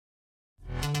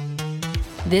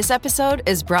This episode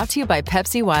is brought to you by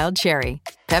Pepsi Wild Cherry.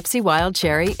 Pepsi Wild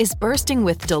Cherry is bursting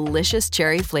with delicious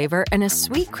cherry flavor and a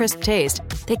sweet, crisp taste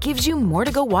that gives you more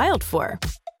to go wild for.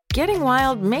 Getting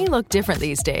wild may look different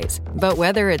these days, but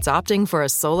whether it's opting for a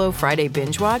solo Friday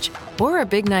binge watch or a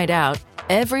big night out,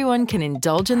 everyone can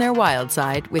indulge in their wild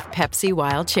side with Pepsi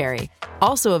Wild Cherry.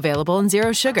 Also available in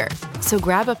Zero Sugar. So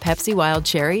grab a Pepsi Wild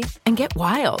Cherry and get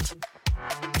wild.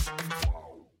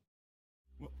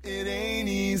 It ain't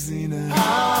easy now.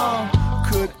 How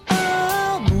could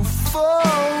I move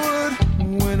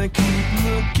forward when I keep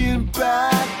looking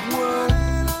backward?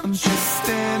 I'm just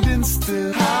standing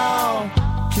still.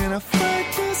 How can I fight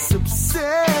this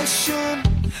obsession?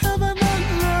 Have I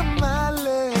not learned my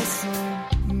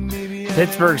lesson? Maybe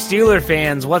Pittsburgh Steelers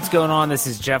fans, what's going on? This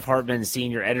is Jeff Hartman,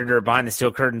 senior editor of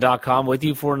BehindTheSteelCurtain.com, with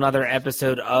you for another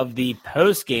episode of the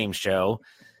post-game show.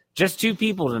 Just two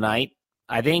people tonight.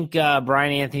 I think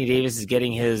Brian Anthony Davis is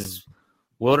getting his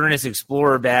Wilderness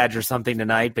Explorer badge or something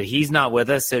tonight, but he's not with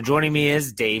us. So joining me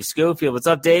is Dave Schofield. What's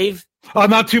up, Dave?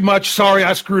 Not too much. Sorry,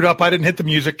 I screwed up. I didn't hit the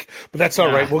music, but that's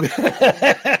all right.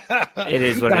 It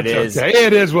is what it is. Okay.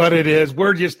 It is what it is.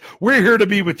 We're here to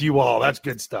be with you all. That's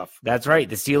good stuff. That's right.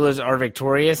 The Steelers are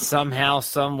victorious. Somehow,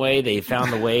 some way, they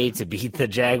found a way to beat the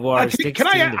Jaguars. I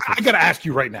got to ask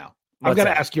you right now. I've got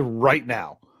to ask you right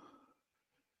now.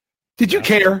 Did you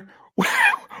care?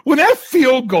 When that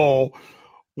field goal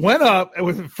went up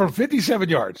from 57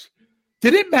 yards,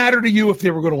 did it matter to you if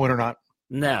they were going to win or not?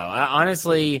 No,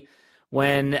 honestly,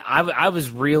 when I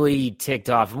was really ticked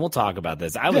off, and we'll talk about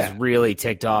this, I was really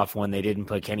ticked off when they didn't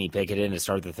put Kenny Pickett in to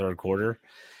start the third quarter.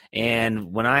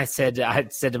 And when I said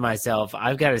to myself,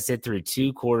 I've got to sit through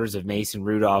 2 quarters of Mason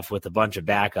Rudolph with a bunch of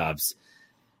backups,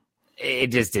 it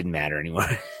just didn't matter anymore.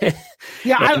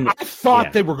 I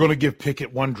thought they were going to give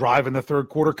Pickett one drive in the third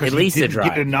quarter because he didn't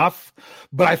get enough.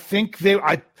 But I think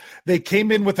they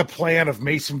came in with a plan of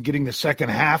Mason getting the second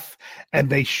half,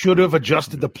 and they should have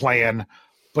adjusted the plan,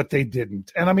 but they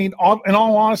didn't. And I mean, in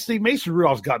all honesty, Mason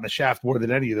Rudolph's gotten the shaft more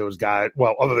than any of those guys.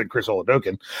 Well, other than Chris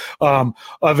Oladokun,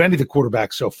 of any of the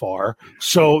quarterbacks so far.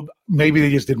 So maybe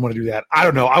they just didn't want to do that. I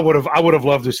don't know. I would have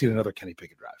loved to see another Kenny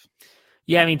Pickett drive.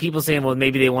 Yeah, I mean, people saying, well,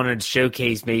 maybe they wanted to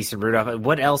showcase Mason Rudolph.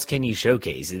 What else can you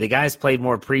showcase? The guy's played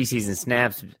more preseason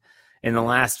snaps in the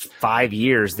last 5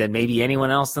 years than maybe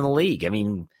anyone else in the league. I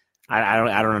mean, I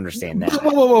don't understand that.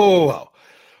 Whoa.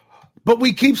 But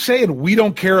we keep saying we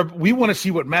don't care. We want to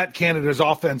see what Matt Canada's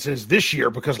offense is this year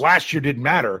because last year didn't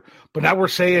matter. But now we're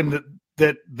saying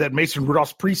that Mason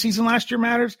Rudolph's preseason last year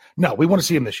matters? No, we want to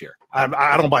see him this year.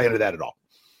 I don't buy into that at all.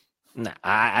 No,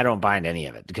 I don't buy into any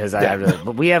of it because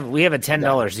but we have a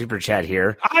 $10 super chat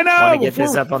here. I know. Want to get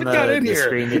this up on the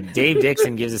screen. Dave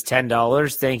Dixon gives us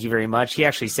 $10. Thank you very much. He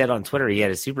actually said on Twitter he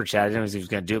had a super chat. I didn't know he was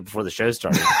going to do it before the show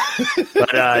started.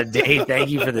 But Dave, thank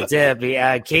you for the tip.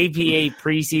 KPA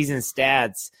preseason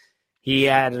stats. He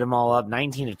added them all up: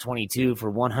 19 of 22 for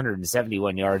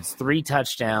 171 yards, 3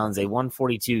 touchdowns, a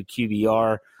 142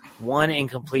 QBR. 1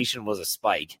 incompletion was a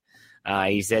spike.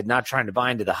 He said, not trying to buy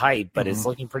into the hype, but it's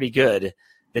looking pretty good.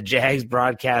 The Jags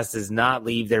broadcast does not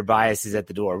leave their biases at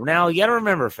the door. Now, you got to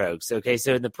remember, folks, okay,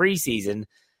 so in the preseason,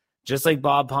 just like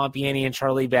Bob Pompiani and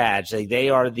Charlie Badge,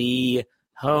 they are the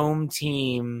home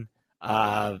team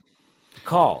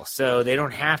call, so they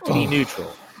don't have to be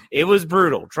neutral. It was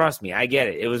brutal. Trust me, I get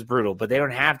it. It was brutal, but they don't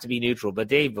have to be neutral. But,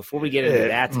 Dave, before we get into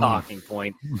that talking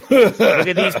point, look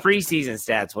at these preseason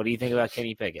stats. What do you think about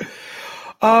Kenny Pickett?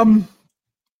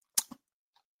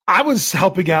 I was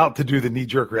helping out to do the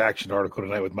knee-jerk reaction article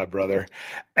tonight with my brother,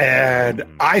 and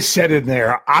I said in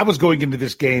there, I was going into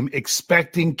this game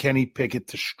expecting Kenny Pickett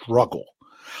to struggle.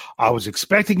 I was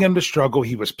expecting him to struggle.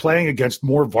 He was playing against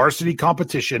more varsity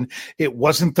competition. It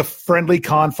wasn't the friendly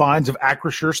confines of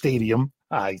Acrisure Stadium.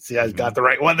 I got the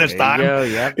right one this time.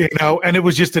 And it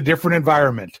was just a different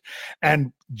environment.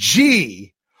 And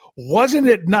wasn't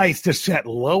it nice to set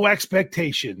low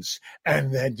expectations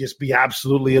and then just be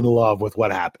absolutely in love with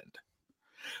what happened?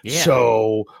 Yeah.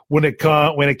 So when it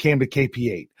came to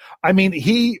KP8, I mean,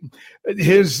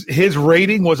 his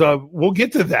rating was we'll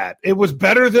get to that. It was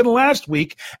better than last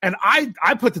week. And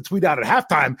I put the tweet out at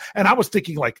halftime and I was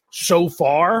thinking so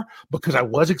far, because I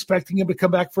was expecting him to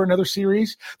come back for another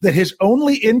series, that his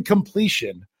only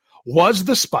incompletion was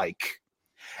the spike.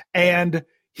 And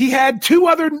he had 2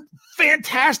 other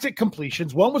fantastic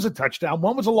completions. One was a touchdown.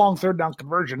 One was a long third down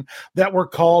conversion that were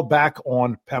called back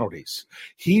on penalties.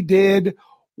 He did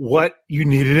what you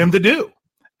needed him to do.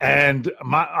 And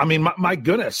my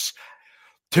goodness,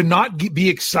 to not be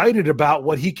excited about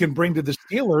what he can bring to the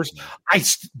Steelers.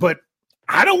 But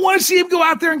I don't want to see him go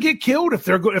out there and get killed if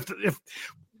they're good. If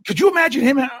could you imagine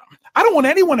him? I don't want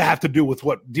anyone to have to deal with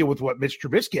what Mitch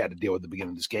Trubisky had to deal with at the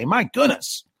beginning of this game. My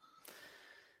goodness.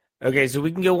 Okay, so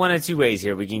we can go one of two ways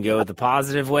here. We can go the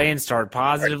positive way and start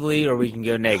positively, or we can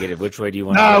go negative. Which way do you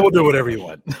want to go? No, we'll do whatever you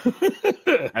want.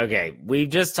 Okay, we've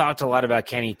just talked a lot about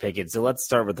Kenny Pickett, so let's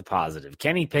start with the positive.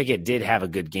 Kenny Pickett did have a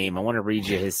good game. I want to read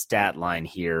you his stat line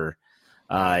here.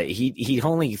 He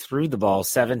only threw the ball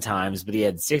 7 times, but he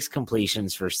had 6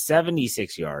 completions for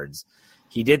 76 yards.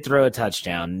 He did throw a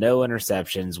touchdown, no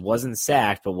interceptions, wasn't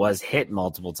sacked, but was hit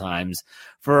multiple times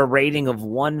for a rating of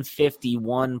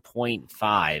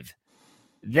 151.5.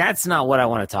 That's not what I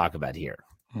want to talk about here.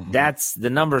 Mm-hmm. That's the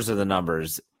numbers are the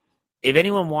numbers. If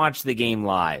anyone watched the game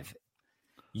live,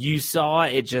 you saw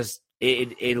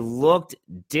it looked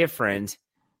different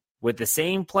with the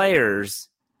same players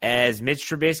as Mitch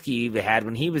Trubisky had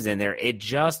when he was in there. It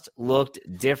just looked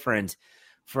different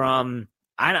from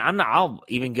I'll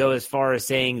even go as far as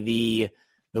saying the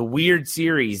weird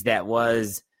series that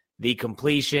was the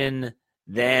completion,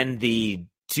 then the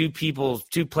two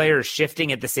players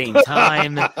shifting at the same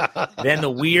time, then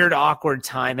the weird, awkward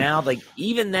timeout. Like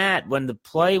even that, when the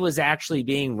play was actually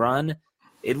being run,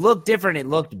 it looked different. It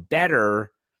looked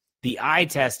better. The eye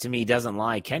test to me doesn't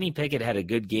lie. Kenny Pickett had a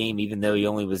good game, even though he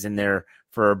only was in there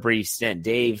for a brief stint.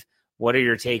 Dave, what are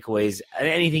your takeaways?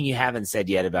 Anything you haven't said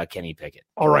yet about Kenny Pickett?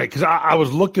 All right, because I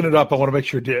was looking it up. I want to make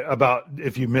sure about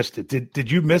if you missed it.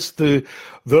 Did you miss the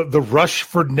rush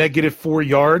for -4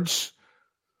 yards?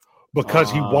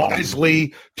 Because he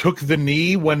wisely took the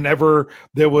knee whenever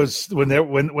there was an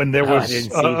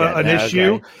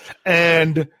issue, okay.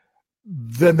 And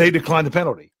then they declined the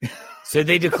penalty. So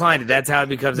they declined it. That's how it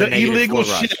becomes the a negative illegal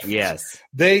rush. shift. Yes,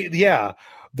 they declined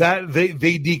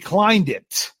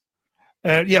it.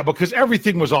 Because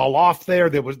everything was all off there.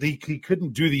 He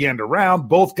couldn't do the end around.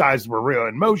 Both guys were real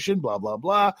in motion, blah, blah,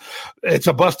 blah. It's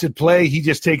a busted play. He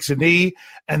just takes a knee,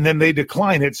 and then they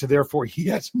decline it. So therefore, he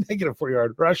has a -4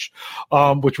 yard rush,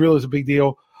 which really is a big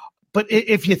deal. But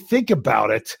if you think about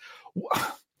it,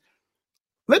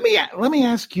 let me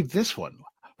ask you this one: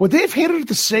 would they have handled it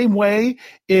the same way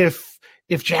if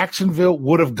Jacksonville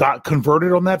would have got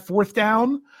converted on that 4th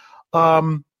down,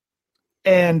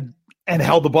 and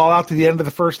held the ball out to the end of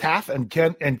the first half, and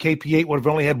KP8 would have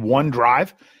only had 1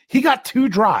 drive? He got 2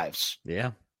 drives.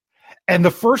 Yeah. And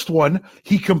the first one,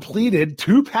 he completed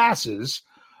 2 passes,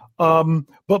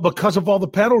 but because of all the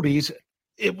penalties,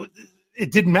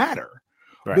 it didn't matter.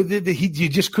 Right. You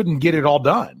just couldn't get it all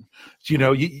done.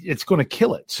 It's going to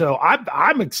kill it. So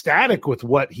I'm ecstatic with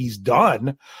what he's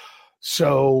done.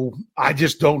 So I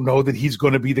just don't know that he's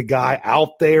going to be the guy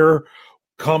out there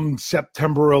come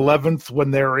September 11th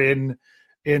when they're in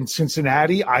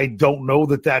Cincinnati. I don't know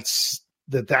that's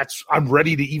I'm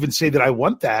ready to even say that I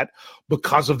want that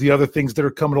because of the other things that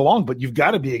are coming along. But you've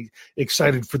got to be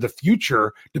excited for the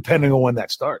future depending on when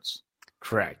that starts.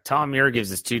 Correct. Tom Muir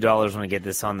gives us $2 when I get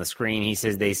this on the screen. He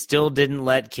says they still didn't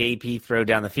let KP throw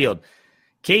down the field.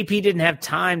 KP didn't have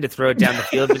time to throw it down the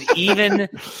field, but even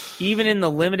in the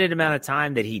limited amount of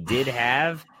time that he did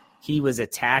have, he was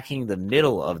attacking the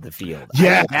middle of the field.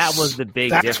 Yes, that was the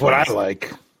big difference. That's what I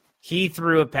like. He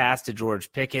threw a pass to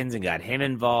George Pickens and got him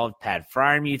involved. Pat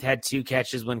Freiermuth had 2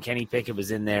 catches when Kenny Pickett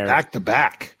was in there. Back to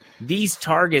back. These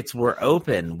targets were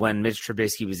open when Mitch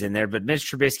Trubisky was in there, but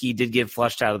Mitch Trubisky did get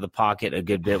flushed out of the pocket a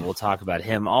good bit. We'll talk about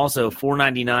him. Also,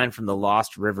 $4.99 from the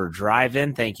Lost River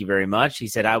Drive-In. Thank you very much. He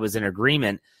said, I was in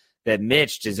agreement that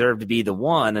Mitch deserved to be the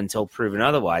one until proven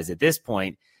otherwise. At this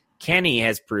point, Kenny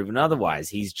has proven otherwise.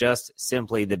 He's just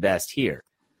simply the best here.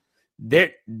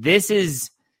 This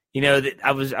is,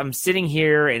 I'm sitting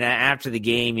here, and after the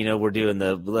game, we're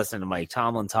listening to Mike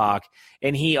Tomlin talk,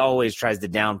 and he always tries to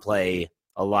downplay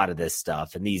a lot of this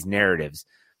stuff and these narratives.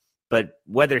 But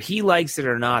whether he likes it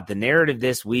or not, the narrative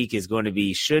this week is going to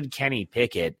be, should Kenny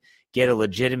Pickett get a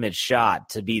legitimate shot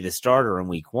to be the starter in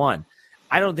week 1?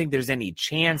 I don't think there's any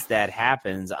chance that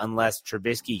happens unless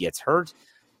Trubisky gets hurt.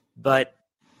 But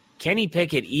Kenny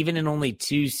Pickett, even in only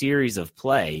 2 series of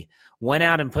play, went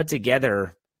out and put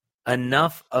together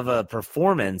enough of a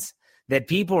performance that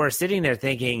people are sitting there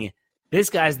thinking, this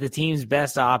guy's the team's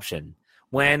best option.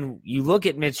 When you look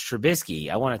at Mitch Trubisky,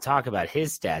 I want to talk about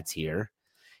his stats here.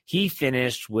 He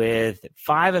finished with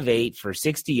 5 of 8 for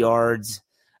 60 yards.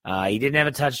 He didn't have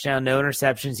a touchdown, no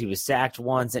interceptions. He was sacked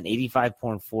once, an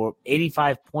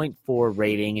 85.4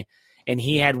 rating, and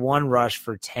he had 1 rush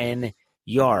for 10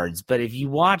 yards. But if you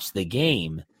watch the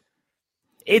game,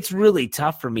 it's really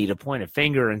tough for me to point a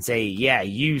finger and say, yeah,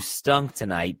 you stunk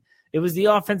tonight. It was the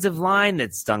offensive line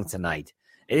that stunk tonight.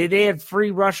 They had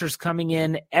free rushers coming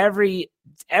in every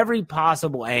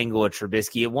possible angle at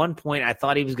Trubisky. At one point, I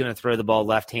thought he was going to throw the ball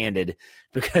left-handed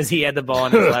because he had the ball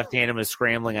in his left hand and was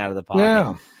scrambling out of the pocket.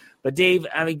 Yeah. But Dave,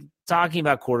 I mean, talking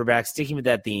about quarterbacks, sticking with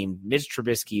that theme, Mitch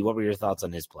Trubisky, what were your thoughts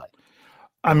on his play?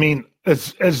 I mean,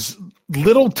 as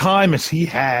little time as he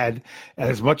had and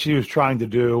as much as he was trying to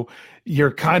do,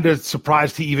 you're kind of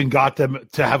surprised he even got them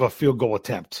to have a field goal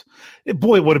attempt.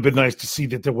 Boy, it would have been nice to see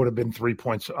that there would have been 3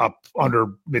 points up under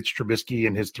Mitch Trubisky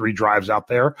and his 3 drives out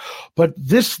there. But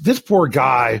this poor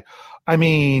guy, I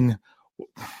mean,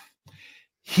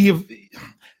 did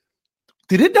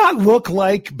it not look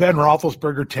like Ben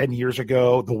Roethlisberger 10 years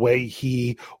ago, the way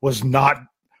he was not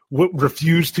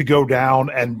refused to go down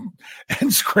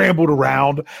and scrambled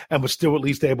around and was still at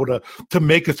least able to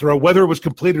make a throw, whether it was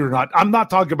completed or not? I'm not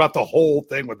talking about the whole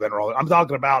thing with Ben Roethlisberger. I'm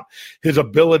talking about his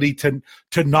ability to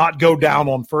not go down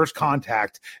on first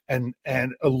contact and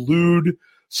elude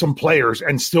some players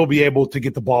and still be able to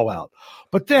get the ball out.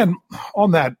 But then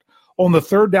on the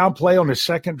third down play on his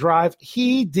second drive,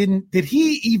 did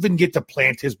he even get to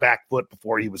plant his back foot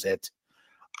before he was hit?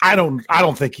 I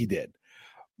don't think he did.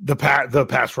 The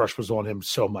pass rush was on him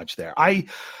so much there. I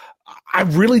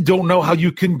really don't know how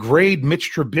you can grade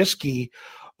Mitch Trubisky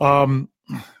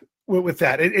with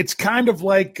that. It's kind of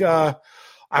like I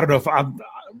don't know if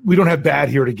we don't have Bad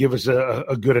here to give us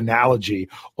a good analogy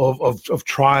of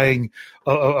trying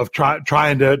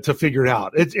to figure it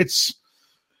out. It's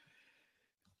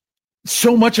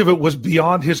so much of it was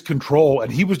beyond his control,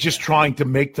 and he was just trying to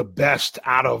make the best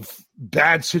out of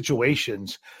bad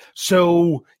situations.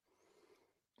 So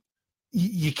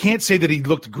you can't say that he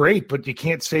looked great, but you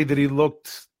can't say that he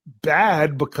looked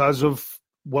bad because of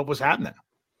what was happening.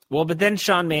 Well, but then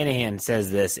Sean Manahan says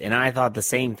this, and I thought the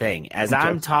same thing. As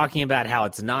I'm talking about how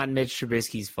it's not Mitch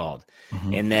Trubisky's fault,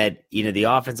 and that the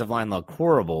offensive line looked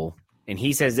horrible, and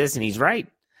he says this, and he's right.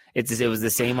 It was the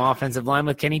same offensive line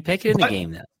with Kenny Pickett in the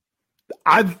game then.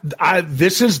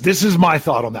 This is my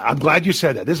thought on that. I'm glad you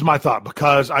said that. This is my thought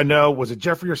because I know, was it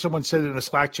Jeffrey or someone said it in the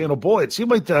Slack channel? Boy, it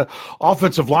seemed like the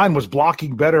offensive line was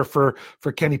blocking better for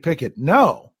Kenny Pickett.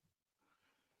 No.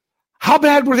 How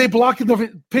bad were they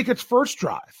blocking Pickett's first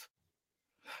drive?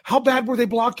 How bad were they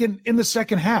blocking in the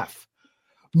second half?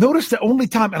 Notice the only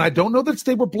time, and I don't know that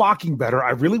they were blocking better.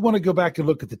 I really want to go back and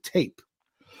look at the tape.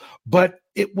 But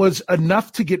it was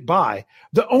enough to get by.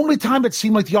 The only time it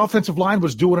seemed like the offensive line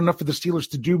was doing enough for the Steelers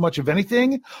to do much of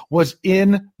anything was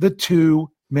in the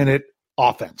 2-minute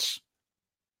offense.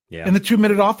 Yeah. In the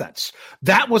 2-minute offense.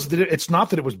 It's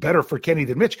not that it was better for Kenny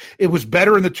than Mitch. It was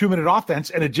better in the 2-minute offense,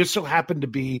 and it just so happened to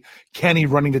be Kenny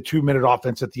running the 2-minute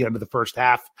offense at the end of the first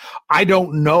half. I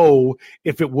don't know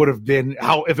if it would have been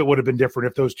different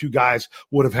if those two guys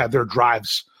would have had their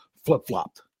drives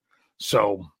flip-flopped.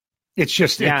 So it's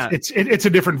just it's a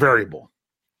different variable.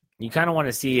 You kind of want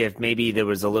to see if maybe there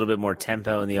was a little bit more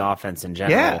tempo in the offense in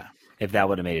general, if that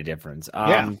would have made a difference. Go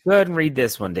ahead and read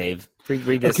this one, Dave.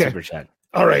 Read this super chat.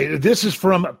 All right. This is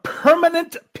from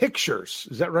Permanent Pictures.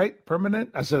 Is that right? Permanent?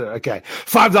 I said it. Okay.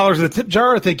 $5 in the tip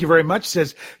jar. Thank you very much.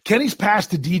 Says, Kenny's pass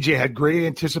to DJ had great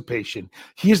anticipation.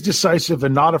 He is decisive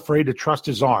and not afraid to trust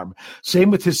his arm. Same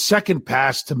with his second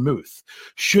pass to Muth.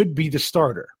 Should be the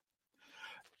starter.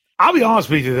 I'll be honest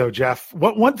with you, though, Jeff.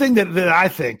 One thing that I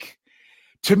think,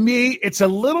 to me, it's a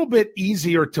little bit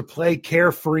easier to play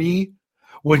carefree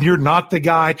when you're not the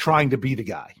guy trying to be the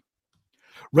guy,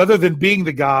 rather than being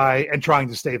the guy and trying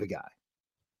to stay the guy.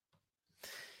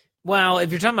 Well,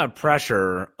 if you're talking about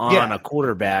pressure on a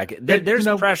quarterback, there's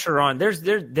pressure on. There is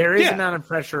an amount of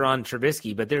pressure on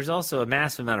Trubisky, but there's also a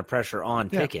massive amount of pressure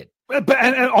on Pickett. But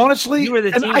and honestly, you were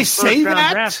the team's I say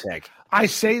that. Draft pick. I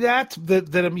say that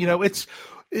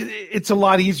it's a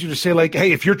lot easier to say, like,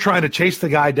 hey, if you're trying to chase the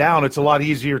guy down, it's a lot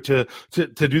easier to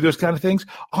do those kind of things.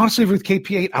 Honestly, with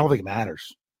KP8, I don't think it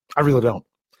matters. I really don't.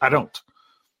 I don't.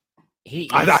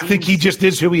 I think he just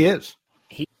is who he is.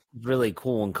 He's really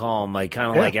cool and calm, like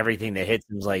kind of like everything that hits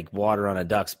him is like water on a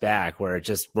duck's back, where it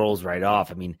just rolls right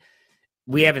off. I mean,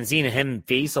 we haven't seen him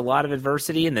face a lot of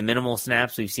adversity in the minimal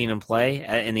snaps we've seen him play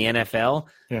in the NFL.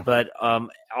 Yeah. But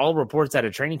all reports out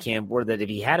of training camp were that if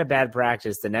he had a bad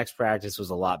practice, the next practice was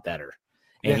a lot better.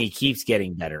 And he keeps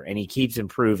getting better and he keeps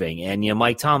improving. And,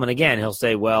 Mike Tomlin, again, he'll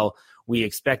say, well, we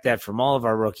expect that from all of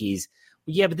our rookies.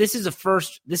 Yeah, but this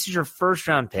is your first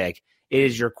round pick. It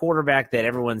is your quarterback that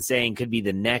everyone's saying could be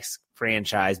the next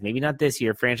franchise, maybe not this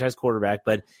year, franchise quarterback,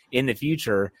 but in the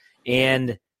future.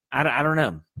 And I don't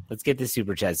know. Let's get this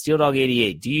super chat. Steel Dog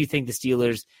 88. Do you think the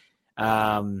Steelers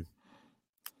hand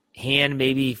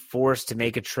maybe forced to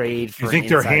make a trade for? You think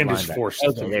their hand is forced?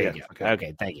 Okay, there you go.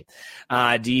 Okay, thank you.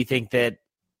 Do you think that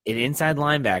an inside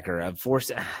linebacker, a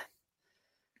force.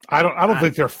 I don't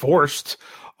think they're forced.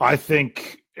 I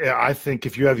think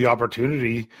if you have the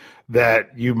opportunity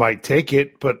that you might take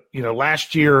it. But,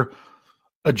 last year,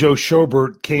 a Joe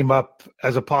Schobert came up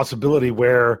as a possibility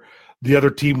where the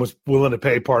other team was willing to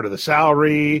pay part of the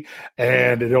salary,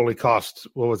 and it only cost,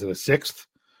 what was it, a sixth?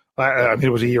 I mean,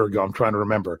 it was a year ago. I'm trying to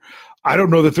remember. I don't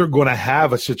know that they're going to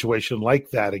have a situation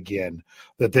like that again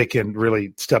that they can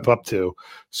really step up to.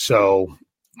 So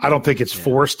I don't think it's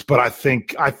forced, but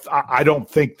I don't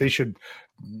think they should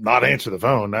not answer the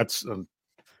phone. That's a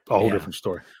whole different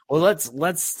story. Well,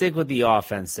 let's stick with the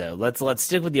offense, though. Let's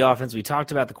stick with the offense. We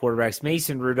talked about the quarterbacks.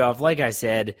 Mason Rudolph, like I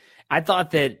said, I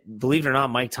thought that, believe it or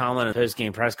not, Mike Tomlin at the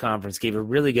post-game press conference gave a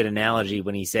really good analogy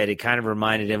when he said it kind of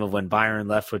reminded him of when Byron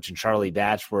Leftwich and Charlie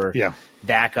Batch were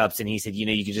backups, and he said,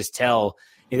 you could just tell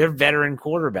they're veteran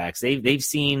quarterbacks. They've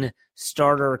seen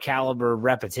starter caliber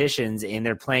repetitions, and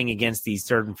they're playing against these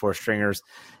third and fourth stringers.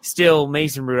 Still,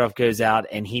 Mason Rudolph goes out,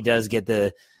 and he does get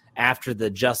after the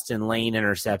Justin Lane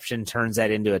interception, turns that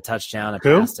into a touchdown.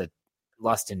 Pass to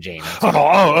Lustin James.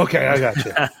 Oh, okay, I got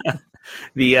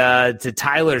you. To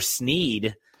Tyler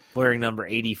Snead, wearing number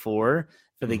 84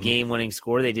 for the game-winning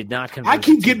score. They did not convert. I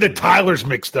keep getting the Tylers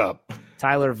mixed up.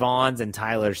 Tyler Vaughns and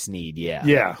Tyler Snead.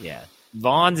 Yeah.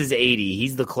 Vaughns is 80.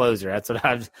 He's the closer. That's what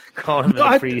I've called him in the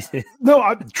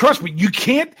preseason. Trust me, you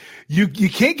can't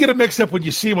get them mixed up when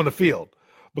you see them on the field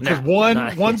because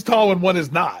one's tall and one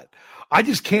is not. I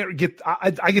just can't get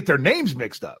I get their names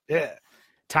mixed up. Yeah.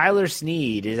 Tyler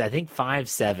Snead is, I think,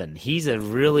 5'7". He's a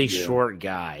really short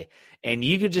guy. And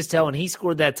you could just tell when he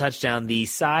scored that touchdown, the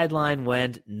sideline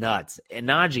went nuts. And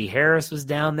Najee Harris was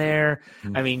down there.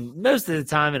 Mm-hmm. I mean, most of the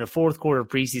time in a fourth quarter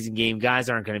preseason game, guys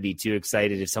aren't going to be too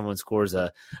excited if someone scores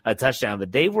a touchdown.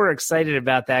 But they were excited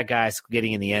about that guy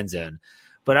getting in the end zone.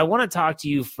 But I want to talk to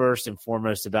you first and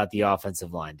foremost about the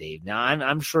offensive line, Dave. Now,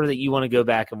 I'm sure that you want to go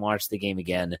back and watch the game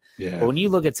again. Yeah. But when you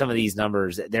look at some of these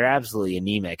numbers, they're absolutely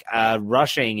anemic.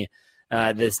 Rushing,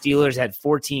 the Steelers had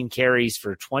 14 carries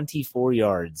for 24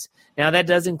 yards. Now, that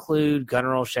does include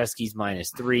Gunnar Olszewski's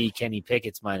 -3, Kenny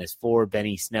Pickett's -4,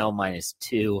 Benny Snell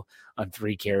 -2 on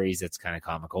 3 carries. That's kind of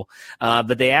comical.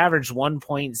 But they averaged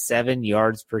 1.7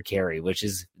 yards per carry,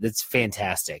 that's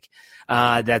fantastic.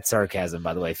 That's sarcasm,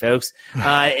 by the way, folks.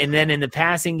 And then in the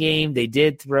passing game, they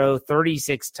did throw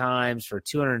 36 times for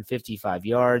 255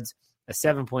 yards, a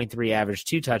 7.3 average,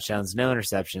 2 touchdowns, no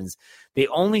interceptions. They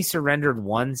only surrendered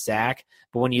 1 sack,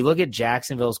 but when you look at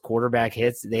Jacksonville's quarterback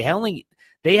hits, they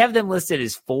have them listed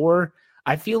as 4.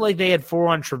 I feel like they had 4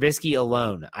 on Trubisky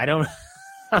alone.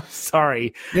 I'm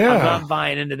sorry. Yeah. I'm not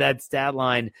buying into that stat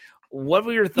line. What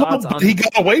were your thoughts on he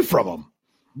got away from him?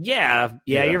 Yeah,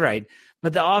 you're right.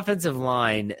 But the offensive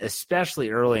line, especially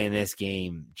early in this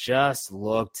game, just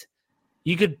looked –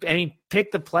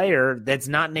 pick the player that's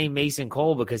not named Mason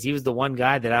Cole because he was the one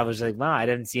guy that I was like, wow, I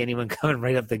didn't see anyone coming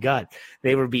right up the gut.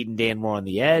 They were beating Dan Moore on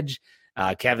the edge.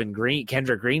 Kendrick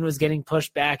Green was getting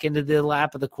pushed back into the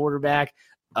lap of the quarterback.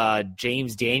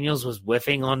 James Daniels was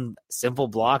whiffing on simple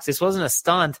blocks. This wasn't a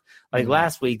stunt like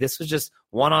last week. This was just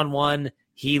one-on-one.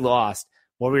 He lost.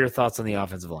 What were your thoughts on the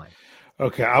offensive line?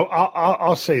 Okay,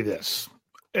 I'll say this.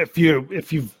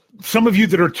 If some of you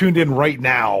that are tuned in right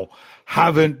now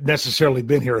haven't necessarily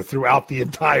been here throughout the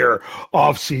entire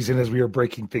offseason as we are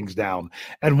breaking things down.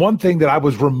 And one thing that I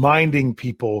was reminding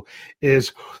people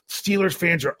is Steelers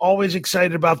fans are always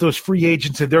excited about those free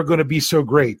agents and they're going to be so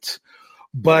great.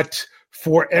 But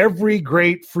for every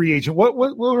great free agent, what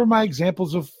were my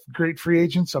examples of great free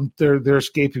agents? They're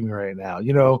escaping me right now.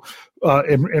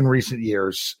 In recent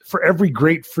years, for every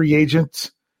great free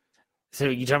agent. So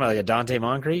you talking about like a Dante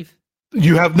Moncrief?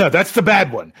 You have no. That's the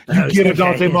bad one. You get a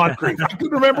Dante Moncrief. I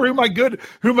couldn't remember who my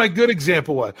good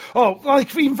example was. Oh,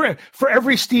 like even for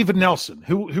every Steven Nelson,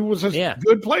 who was a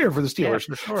good player for the Steelers.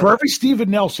 Yeah, for every Steven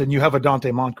Nelson, you have a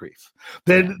Dante Moncrief.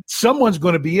 Then someone's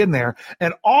going to be in there,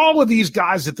 and all of these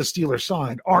guys that the Steelers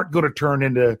signed aren't going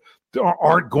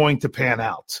to pan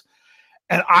out.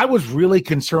 And I was really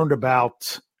concerned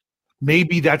about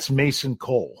maybe that's Mason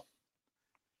Cole.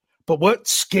 But what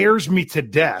scares me to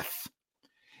death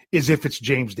is if it's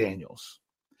James Daniels.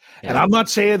 Yeah. And I'm not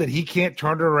saying that he can't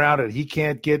turn it around and he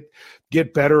can't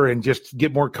get better and just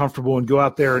get more comfortable and go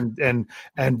out there and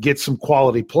get some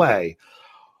quality play.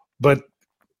 But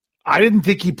I didn't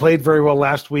think he played very well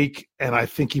last week, and I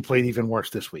think he played even worse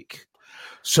this week.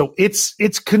 So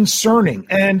it's concerning.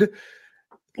 And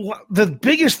the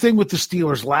biggest thing with the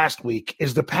Steelers last week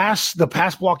is the pass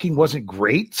blocking wasn't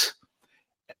great,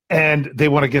 and they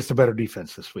went against a better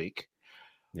defense this week.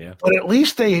 Yeah. But at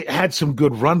least they had some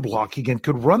good run blocking and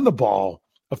could run the ball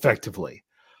effectively.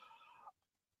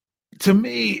 to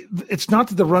me, it's not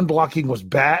that the run blocking was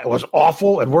bad, it was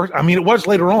awful and worse. I mean, it was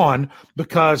later on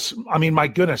because, I mean, my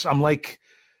goodness, I'm like,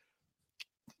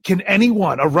 can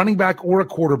anyone, a running back or a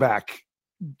quarterback,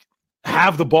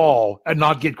 have the ball and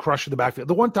not get crushed in the backfield?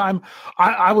 The one time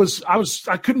I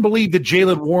couldn't believe that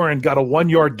Jaylen Warren got a 1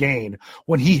 yard gain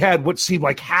when he had what seemed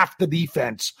like half the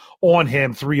defense on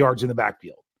him 3 yards in the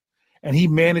backfield. And he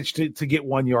managed to get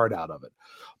 1 yard out of it.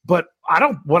 But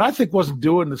what I think wasn't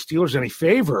doing the Steelers any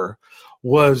favor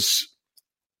was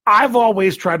I've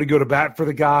always tried to go to bat for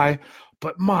the guy,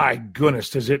 but my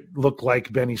goodness, does it look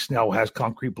like Benny Snell has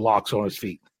concrete blocks on his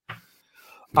feet.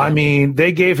 I mean,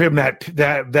 they gave him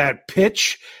that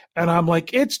pitch, and I'm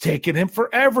like, it's taking him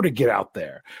forever to get out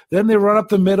there. Then they run up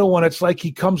the middle, and it's like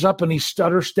he comes up and he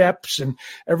stutter steps and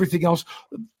everything else.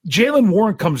 Jaylen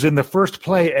Warren comes in the first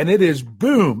play, and it is,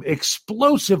 boom,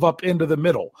 explosive up into the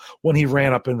middle when he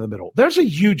ran up into the middle. There's a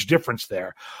huge difference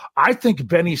there. I think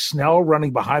Benny Snell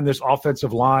running behind this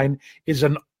offensive line is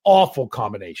an awful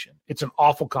combination. It's an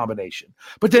awful combination.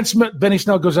 But then Benny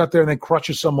Snell goes out there and then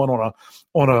crushes someone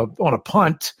on a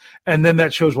punt, and then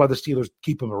that shows why the Steelers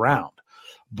keep him around.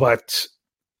 But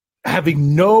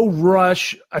having no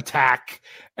rush attack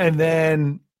and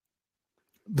then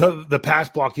the pass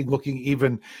blocking looking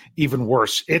even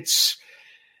worse, it's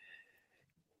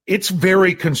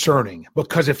very concerning,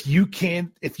 because if you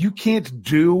can't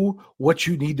do what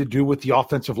you need to do with the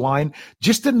offensive line,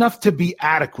 just enough to be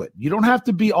adequate. You don't have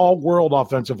to be all world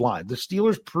offensive line. The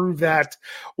Steelers proved that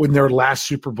in their last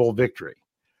Super Bowl victory.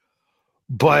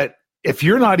 But if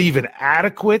you're not even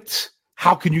adequate,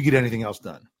 how can you get anything else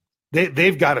done?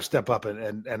 They've got to step up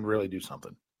and really do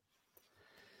something.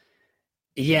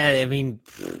 Yeah, I mean,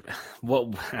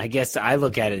 I guess I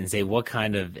look at it and say, what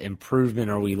kind of improvement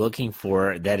are we looking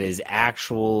for that is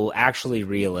actually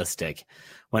realistic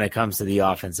when it comes to the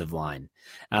offensive line?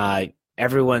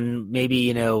 Everyone,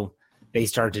 maybe, they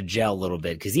start to gel a little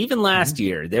bit, because even last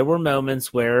year, there were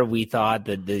moments where we thought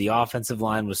that the offensive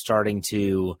line was starting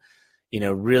to,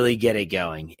 really get it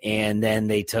going. And then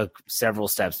they took several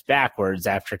steps backwards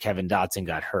after Kevin Dotson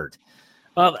got hurt.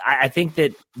 Well, I think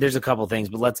that there's a couple things,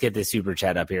 but let's get this super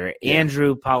chat up here. Yeah.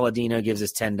 Andrew Palladino gives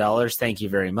us $10. Thank you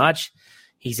very much.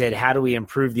 He said, how do we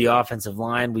improve the offensive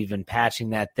line? We've been patching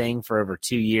that thing for over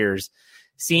 2 years.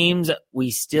 Seems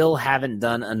we still haven't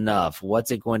done enough.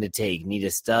 What's it going to take? Need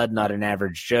a stud, not an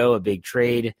average Joe, a big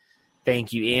trade.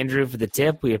 Thank you, Andrew, for the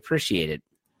tip. We appreciate it.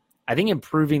 I think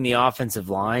improving the offensive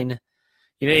line,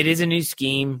 it is a new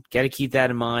scheme. Got to keep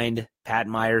that in mind. Pat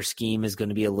Meyer's scheme is going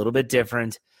to be a little bit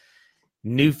different.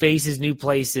 New faces, new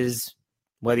places,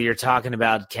 whether you're talking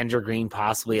about Kendra Green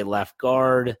possibly at left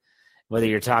guard, whether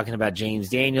you're talking about James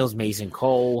Daniels, Mason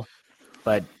Cole.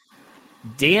 But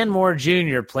Dan Moore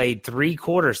Jr. played 3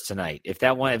 quarters tonight, if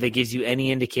it gives you any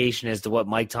indication as to what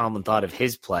Mike Tomlin thought of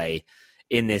his play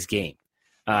in this game.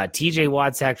 TJ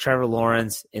Watt sacked Trevor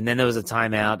Lawrence, and then there was a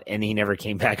timeout, and he never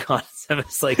came back on. So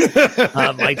it's like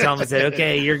Mike Tomlin said,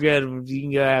 okay, you're good. You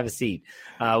can go have a seat.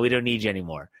 We don't need you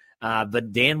anymore.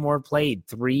 But Dan Moore played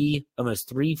almost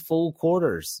 3 full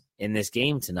quarters in this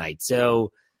game tonight.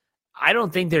 So I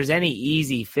don't think there's any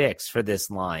easy fix for this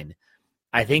line.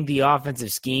 I think the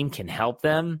offensive scheme can help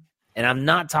them. And I'm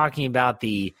not talking about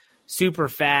the super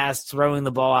fast, throwing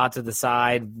the ball out to the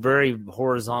side, very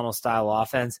horizontal style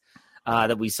offense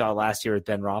that we saw last year with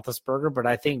Ben Roethlisberger. But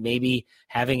I think maybe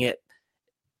having it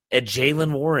at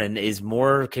Jaylen Warren is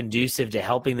more conducive to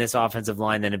helping this offensive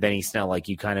line than a Benny Snell, like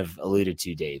you kind of alluded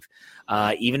to, Dave.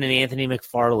 Even an Anthony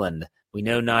McFarland, we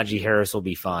know Najee Harris will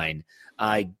be fine.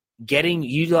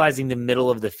 Utilizing the middle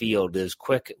of the field, those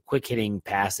quick hitting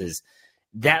passes,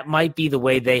 that might be the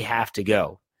way they have to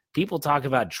go. People talk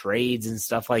about trades and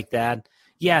stuff like that.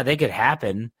 Yeah, they could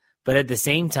happen, but at the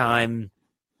same time,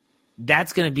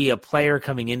 that's going to be a player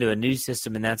coming into a new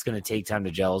system, and that's going to take time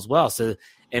to gel as well. So,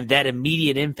 and that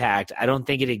immediate impact, I don't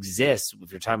think it exists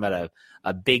if you're talking about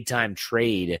a big-time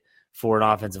trade for an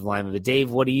offensive lineman. But, Dave,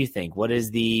 what do you think? What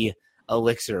is the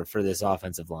elixir for this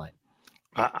offensive line?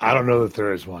 I don't know that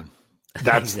there is one.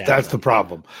 That's the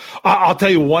problem. I'll tell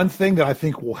you one thing that I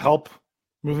think will help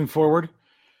moving forward.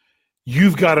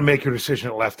 You've got to make your decision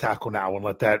at left tackle now and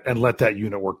let that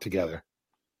unit work together.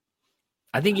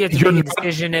 I think you have to make a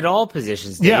decision at all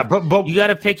positions, Dave. Yeah, but you got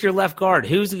to pick your left guard.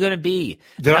 Who's it going to be?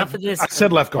 I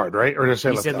said left guard, right? Or did I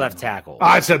say you said left tackle?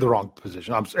 I said the wrong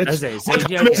position.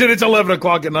 It's 11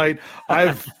 o'clock at night.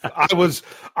 I was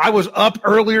up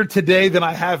earlier today than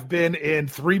I have been in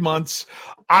 3 months.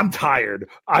 I'm tired.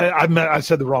 I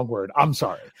said the wrong word. I'm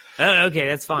sorry. Oh, okay,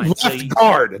 that's fine. Left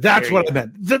guard. That's what I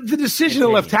meant. The decision of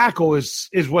left tackle is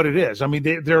what it is. I mean,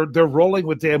 they're rolling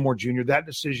with Dan Moore Jr. That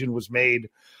decision was made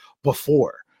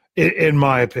before. in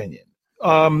my opinion.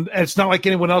 And it's not like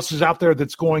anyone else is out there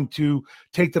that's going to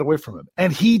take that away from him.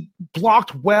 And he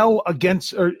blocked well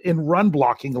in run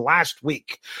blocking last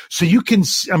week. So you can,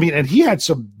 and he had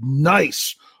some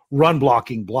nice run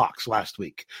blocking blocks last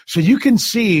week. So you can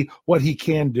see what he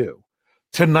can do.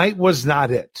 Tonight was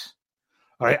not it.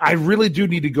 All right. I really do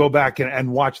need to go back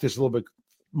and watch this a little bit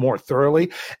more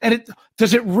thoroughly. And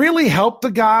does it really help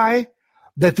the guy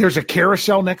that there's a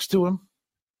carousel next to him?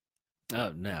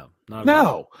 Oh, no.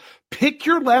 No. Pick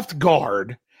your left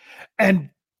guard and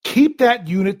keep that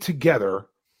unit together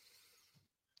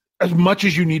as much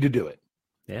as you need to do it.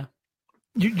 Yeah.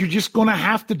 You're just going to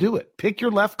have to do it. Pick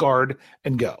your left guard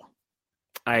and go.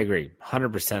 I agree.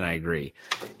 100% I agree.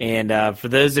 And for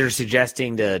those that are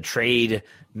suggesting to trade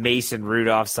Mason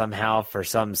Rudolph somehow for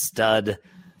some stud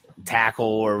tackle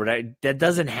or whatever, that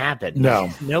doesn't happen. No.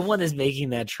 No one is making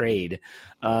that trade.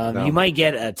 No. You might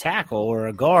get a tackle or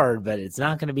a guard, but it's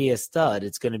not going to be a stud.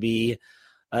 It's going to be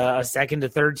a second to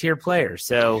third tier player.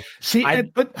 So I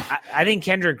think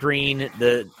Kendrick Green,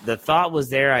 the thought was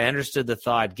there. I understood the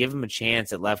thought. Give him a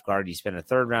chance at left guard. You spent a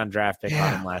 3rd round draft pick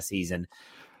on him last season.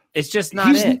 It's just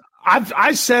not it.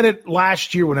 I said it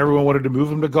last year when everyone wanted to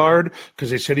move him to guard because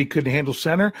they said he couldn't handle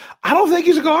center. I don't think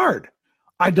he's a guard.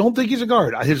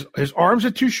 His arms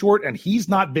are too short, and he's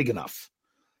not big enough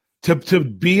to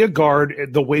be a guard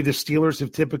the way the Steelers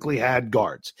have typically had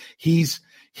guards. He's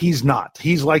not.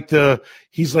 He's like the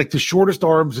shortest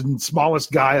arms and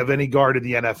smallest guy of any guard in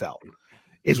the NFL,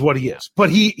 is what he is. But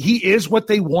he is what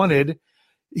they wanted.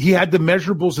 He had the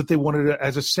measurables that they wanted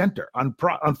as a center.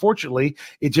 Unfortunately,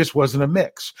 it just wasn't a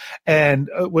mix. And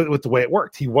with the way it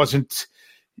worked, he wasn't.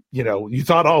 You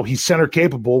thought, oh, he's center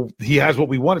capable. He has what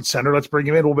we wanted, center. Let's bring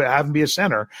him in. We'll have him be a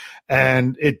center.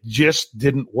 And it just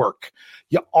didn't work.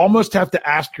 You almost have to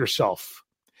ask yourself,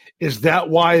 is that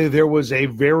why there was a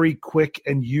very quick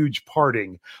and huge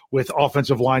parting with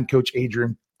offensive line coach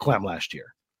Adrian Clem last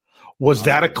year? Was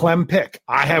that a Clem pick?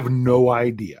 I have no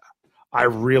idea. I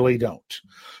really don't.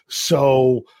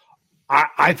 So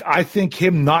I think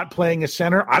him not playing a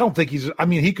center, I don't think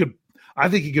I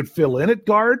think he could fill in at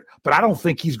guard, but I don't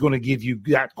think he's going to give you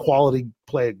that quality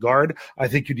play at guard. I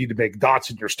think you need to make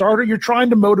Dotson your starter. You're trying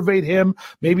to motivate him.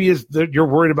 Maybe you're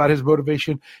worried about his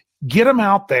motivation. Get him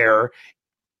out there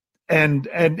and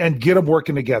get them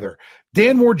working together.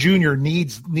 Dan Moore Jr.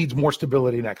 needs more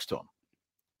stability next to him.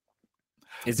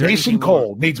 Mason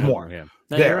Cole needs more. Yeah.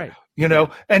 No, you're right.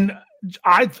 And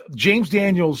James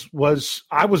Daniels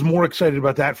I was more excited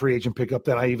about that free agent pickup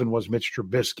than I even was Mitch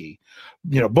Trubisky,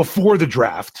 before the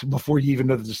draft, before you even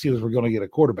know that the Steelers were going to get a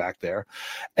quarterback there.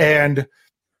 And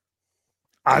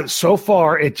so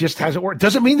far, it just hasn't worked.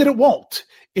 Doesn't mean that it won't.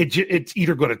 It's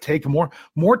either going to take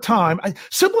more time.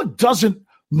 Simla doesn't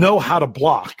know how to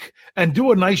block and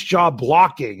do a nice job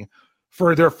blocking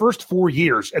for their first 4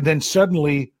 years and then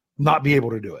suddenly not be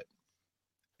able to do it.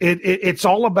 It's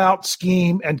all about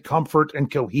scheme and comfort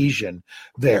and cohesion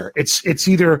there. It's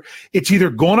either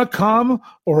going to come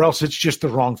or else it's just the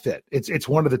wrong fit. It's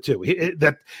one of the two.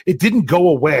 It didn't go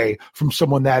away from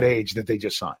someone that age that they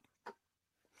just signed.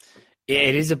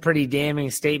 It is a pretty damning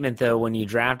statement, though, when you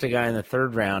draft a guy in the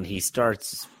 3rd round. He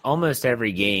starts almost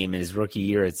every game in his rookie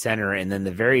year at center, and then the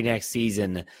very next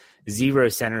season, 0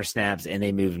 center snaps, and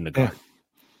they move him to guard. Yeah.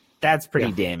 That's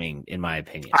pretty damning, in my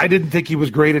opinion. I didn't think he was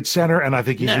great at center, and I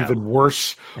think he's even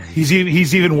worse. He's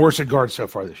even worse at guard so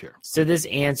far this year. So this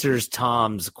answers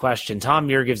Tom's question. Tom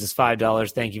Muir gives us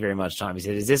 $5. Thank you very much, Tom. He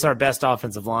said, is this our best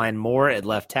offensive line? Moore at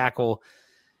left tackle,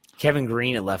 Kevin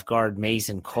Green at left guard,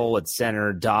 Mason Cole at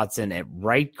center, Dotson at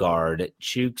right guard,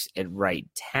 Chooks at right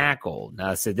tackle.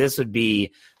 Now, so this would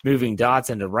be moving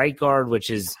Dotson to right guard, which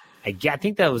is – I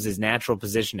think that was his natural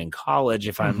position in college,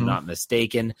 if I'm not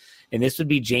mistaken. And this would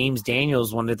be James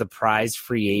Daniels, one of the prized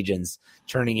free agents,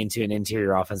 turning into an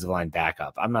interior offensive line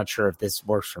backup. I'm not sure if this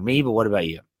works for me, but what about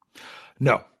you?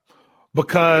 No,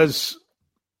 because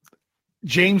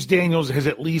James Daniels has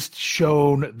at least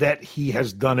shown that he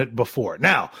has done it before.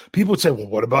 Now, people would say, well,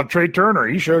 what about Trey Turner?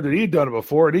 He showed that he'd done it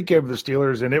before, and he came to the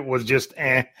Steelers, and it was just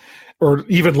or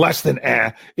even less than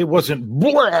It wasn't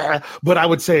blah, but I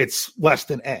would say it's less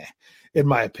than in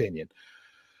my opinion.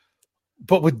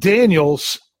 But with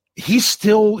Daniels, he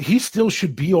still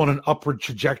should be on an upward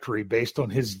trajectory based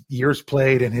on his years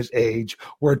played and his age,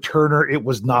 where Turner, it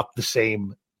was not the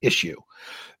same issue.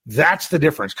 That's the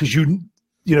difference, because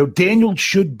Daniels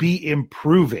should be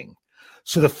improving.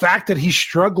 So the fact that he's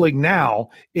struggling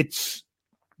now,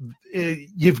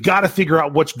 you've got to figure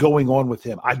out what's going on with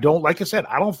him. I don't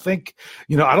think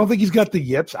he's got the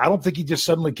yips. I don't think he just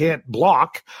suddenly can't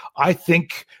block. I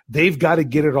think they've got to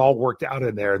get it all worked out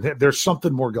in there. There's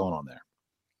something more going on there.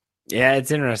 Yeah,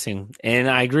 it's interesting. And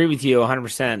I agree with you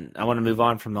 100%. I want to move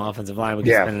on from the offensive line. We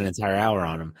can spend an entire hour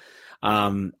on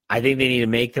them. I think they need to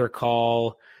make their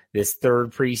call. This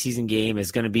third preseason game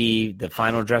is going to be the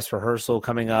final dress rehearsal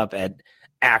coming up at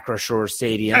Acrisure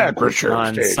Stadium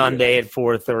on Sunday at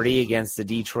 4:30 against the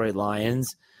Detroit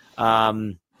Lions.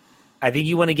 I think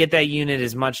you want to get that unit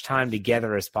as much time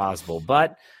together as possible,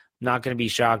 but not going to be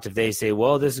shocked if they say,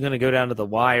 well, this is going to go down to the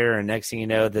wire, and next thing you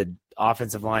know, the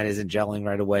offensive line isn't gelling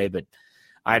right away, but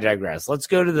I digress. Let's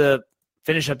go to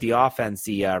finish up the offense,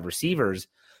 the receivers.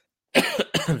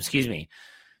 Excuse me.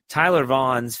 Tyler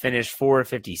Vaughn's finished 4 of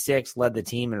 56, led the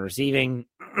team in receiving.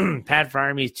 Pat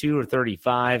Freiermuth, 2 of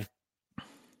 35.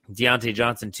 Deontay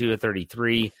Johnson, 2 of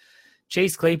 33.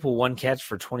 Chase Claypool, 1 catch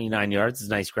for 29 yards. It's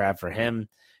a nice grab for him.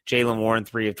 Jaylen Warren,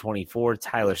 3 of 24.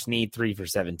 Tyler Snead, 3 for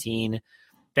 17.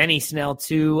 Benny Snell,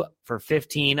 2 for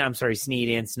 15. I'm sorry, Snead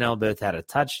and Snell both had a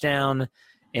touchdown,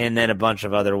 and then a bunch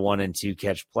of other 1 and 2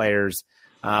 catch players.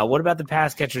 What about the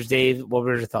pass catchers, Dave? What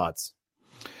were your thoughts?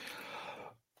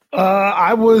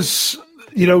 I was,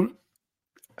 it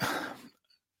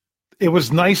was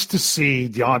nice to see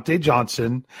Deontay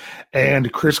Johnson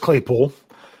and Chris Claypool.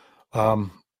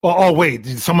 Oh, wait,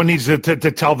 someone needs to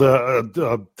tell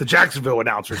the Jacksonville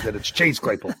announcers that it's Chase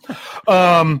Claypool.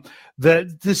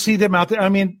 To see them out there. I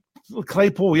mean,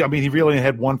 Claypool, he really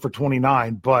had 1 for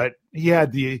 29, but he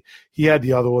had the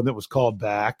other one that was called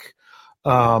back.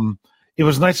 It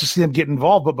was nice to see them get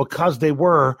involved, but because they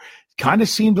were, kind of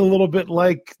seemed a little bit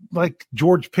like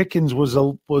George Pickens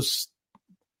was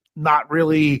not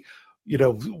really,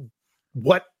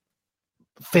 what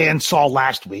fans saw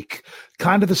last week.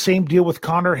 Kind of the same deal with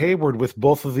Connor Hayward, with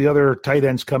both of the other tight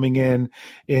ends coming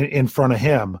in front of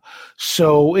him.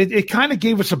 So it kind of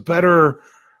gave us a better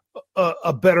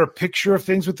picture of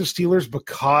things with the Steelers,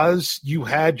 because you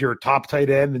had your top tight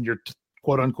end and your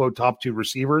quote unquote top 2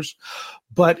 receivers,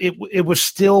 but it was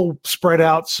still spread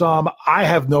out some. I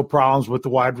have no problems with the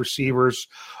wide receivers.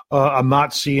 I'm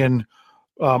not seeing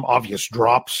obvious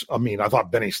drops. I mean, I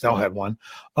thought Benny Snell had one.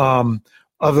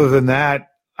 Other than that,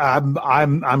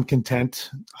 I'm content.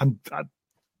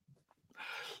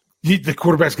 The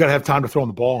quarterback's got to have time to throw on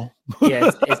the ball.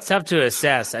 Yeah, it's tough to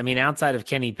assess. I mean, outside of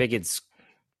Kenny Pickett's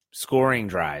scoring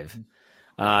drive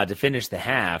to finish the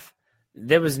half,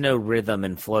 there was no rhythm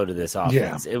and flow to this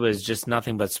offense. Yeah. It was just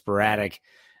nothing but sporadic.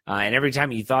 And every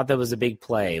time you thought that was a big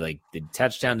play, like the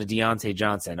touchdown to Deontay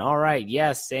Johnson, all right,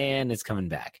 yes, and it's coming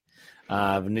back.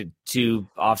 2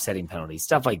 offsetting penalties,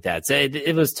 stuff like that. So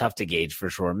it was tough to gauge for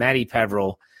sure. Matty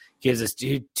Peverill gives us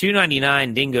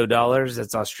 $2.99 dingo dollars.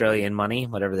 That's Australian money,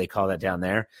 whatever they call that down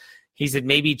there. He said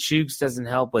maybe Chooks doesn't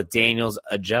help with Daniel's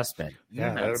adjustment.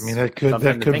 Yeah, that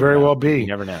could very well be. You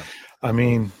never know. I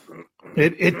mean,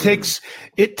 it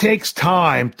takes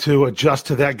time to adjust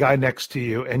to that guy next to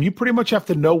you, and you pretty much have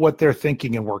to know what they're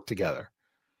thinking and work together.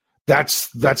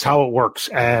 That's how it works,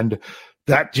 and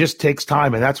that just takes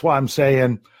time. And that's why I'm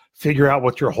saying figure out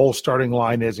what your whole starting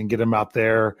line is and get them out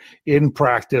there in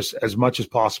practice as much as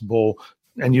possible.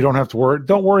 And you don't have to worry.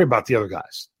 Don't worry about the other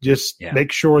guys. Just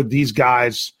make sure these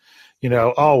guys,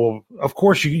 of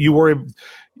course you worry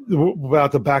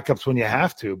about the backups when you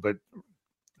have to, but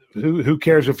who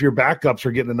cares if your backups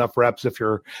are getting enough reps if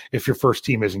your first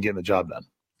team isn't getting the job done?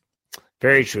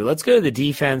 Very true. Let's go to the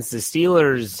defense. The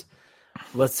Steelers,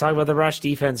 let's talk about the rush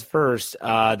defense first.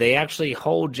 They actually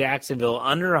hold Jacksonville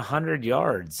under 100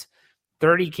 yards,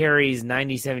 30 carries,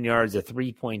 97 yards, a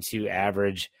 3.2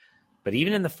 average. But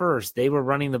even in the first, they were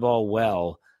running the ball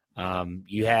well.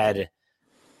 You had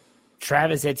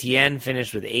Travis Etienne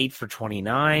finished with 8 for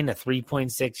 29, a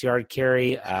 3.6 yard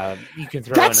carry. You can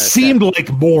throw that seemed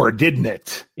like more, didn't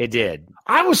it? It did.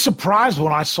 I was surprised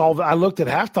when I saw that. I looked at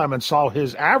halftime and saw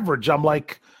his average. I'm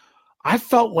like, I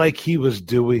felt like he was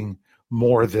doing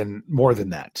more than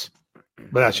that.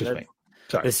 But that's just me.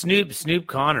 Sorry. The Snoop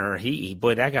Connor, he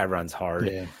boy, that guy runs hard.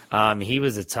 Yeah. He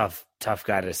was a tough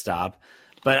guy to stop.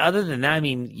 But other than that, I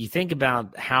mean, you think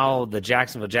about how the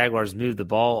Jacksonville Jaguars moved the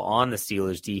ball on the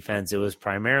Steelers defense. It was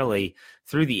primarily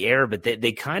through the air, but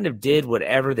they kind of did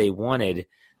whatever they wanted.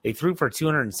 They threw for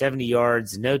 270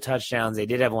 yards, no touchdowns. They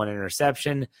did have 1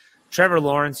 interception. Trevor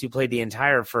Lawrence, who played the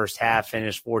entire first half,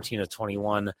 finished 14 of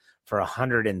 21 for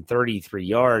 133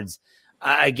 yards.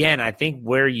 Again, I think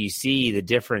where you see the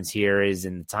difference here is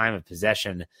in the time of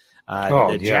possession.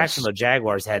 Jacksonville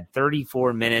Jaguars had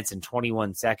 34 minutes and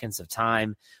 21 seconds of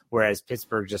time, whereas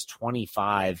Pittsburgh just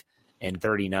 25 and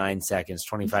 39 seconds,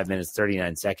 25 minutes,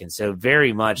 39 seconds. So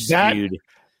very much skewed.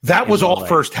 That was all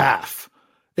first half,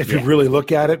 if you really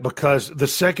look at it, because the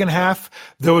second half,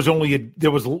 there was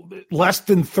less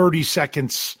than 30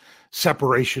 seconds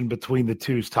separation between the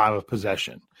two's time of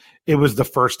possession. It was the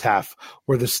first half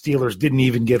where the Steelers didn't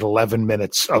even get 11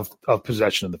 minutes of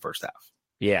possession in the first half.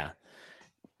 Yeah.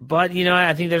 But,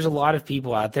 I think there's a lot of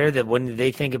people out there that when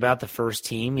they think about the first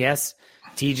team, yes,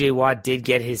 TJ Watt did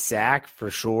get his sack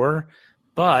for sure,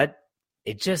 but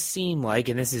it just seemed like,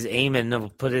 and this is Eamon, I'll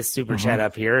put his super chat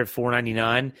up here at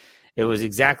 $4.99. It was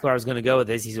exactly where I was going to go with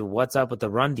this. He said, what's up with the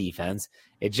run defense?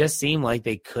 It just seemed like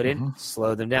they couldn't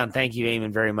slow them down. Thank you,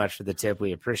 Eamon, very much for the tip.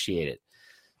 We appreciate it.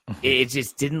 It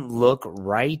just didn't look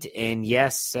right. And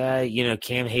yes,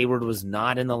 Cam Hayward was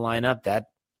not in the lineup. That's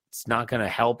not going to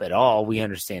help at all. We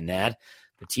understand that.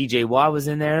 But TJ Watt was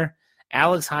in there.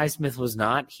 Alex Highsmith was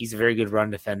not. He's a very good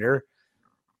run defender.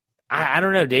 I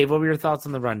don't know, Dave. What were your thoughts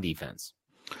on the run defense?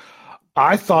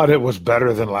 I thought it was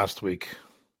better than last week.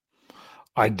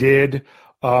 I did.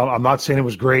 I'm not saying it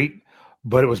was great,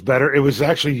 but it was better. It was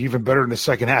actually even better in the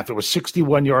second half. It was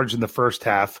 61 yards in the first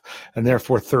half and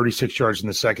therefore 36 yards in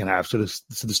the second half. So the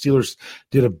Steelers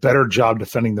did a better job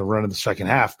defending the run in the second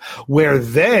half, where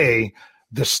the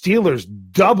Steelers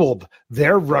doubled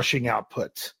their rushing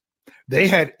output. They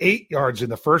had 8 yards in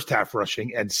the first half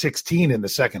rushing and 16 in the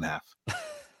second half.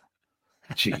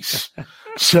 Jeez.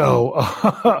 So,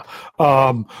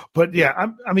 but yeah,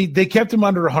 I mean, they kept him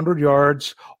under 100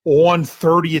 yards on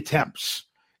 30 attempts.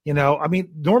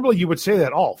 Normally you would say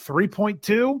that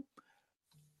 3.2,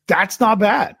 that's not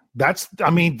bad. A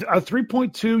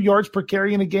 3.2 yards per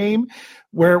carry in a game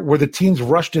where the team's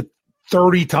rushed it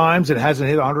 30 times and hasn't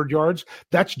hit 100 yards.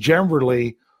 That's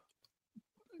generally,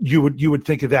 you would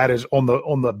think of that as on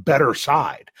the better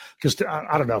side, because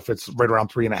I don't know if it's right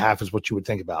around 3.5 is what you would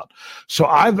think about. So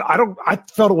I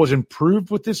felt it was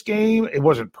improved with this game. It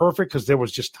wasn't perfect because there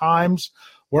was just times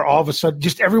where all of a sudden,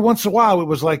 just every once in a while, it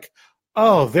was like,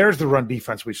 oh, there's the run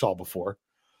defense we saw before.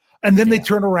 And then they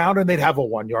turn around and they'd have a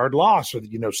 1 yard loss or,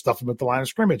 stuff them at the line of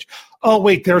scrimmage. Oh,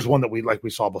 wait, there's one that we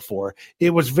saw before. It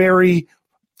was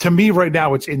to me right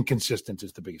now, it's inconsistent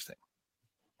is the biggest thing.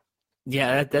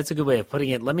 Yeah, that's a good way of putting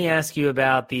it. Let me ask you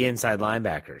about the inside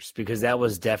linebackers, because that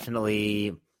was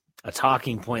definitely a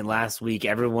talking point last week.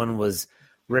 Everyone was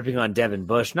ripping on Devin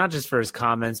Bush, not just for his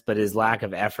comments, but his lack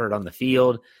of effort on the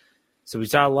field. So we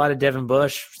saw a lot of Devin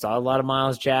Bush, saw a lot of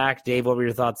Miles Jack. Dave, what were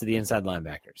your thoughts of the inside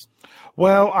linebackers?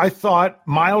 Well, I thought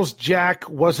Miles Jack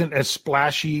wasn't as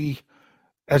splashy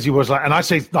as he was. And I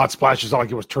say not splashy, it's not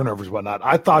like it was turnovers and whatnot.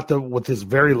 I thought that with his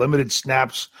very limited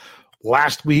snaps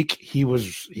last week, he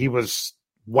was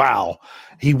wow.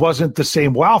 He wasn't the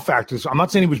same wow factor. I'm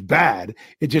not saying he was bad.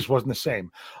 It just wasn't the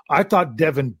same. I thought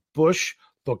Devin Bush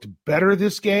looked better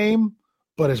this game,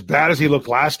 but as bad as he looked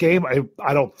last game,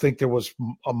 I don't think there was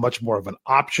a much more of an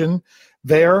option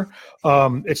there.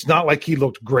 It's not like he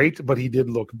looked great, but he did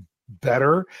look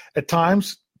better at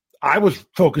times. I was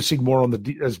focusing more on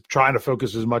trying to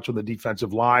focus as much on the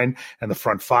defensive line and the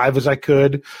front five as I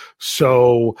could.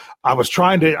 So I was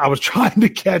trying to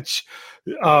catch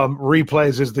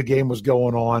replays as the game was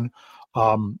going on,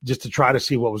 just to try to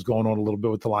see what was going on a little bit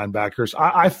with the linebackers.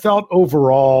 I felt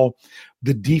overall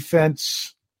the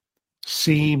defense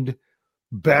seemed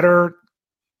better.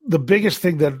 The biggest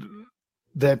thing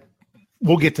that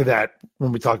we'll get to that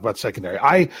when we talk about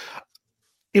secondary.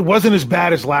 It wasn't as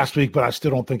bad as last week, but I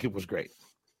still don't think it was great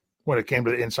when it came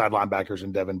to the inside linebackers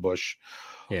and Devin Bush.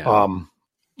 Yeah.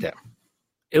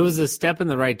 It was a step in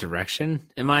the right direction,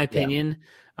 in my opinion.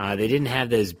 Yeah. They didn't have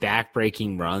those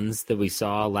back-breaking runs that we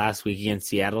saw last week against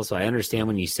Seattle, so I understand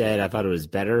when you said I thought it was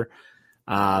better.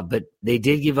 But they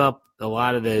did give up a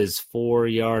lot of those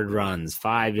 4-yard runs,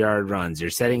 5-yard runs. You're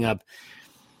setting up,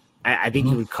 I think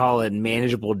you would call it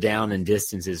manageable down and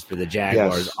distances for the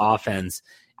Jaguars offense.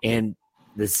 And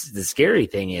the scary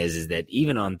thing is that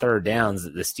even on third downs,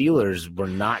 the Steelers were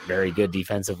not very good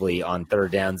defensively on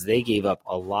third downs. They gave up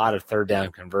a lot of third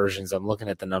down conversions. I'm looking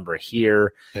at the number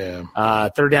here. Yeah.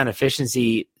 Third down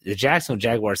efficiency, the Jacksonville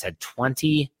Jaguars had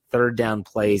 20 third down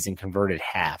plays and converted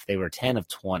half. They were 10 of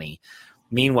 20.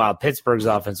 Meanwhile, Pittsburgh's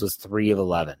offense was 3 of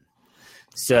 11.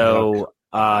 So,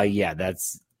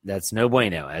 that's no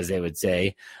bueno, as they would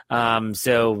say.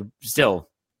 So still,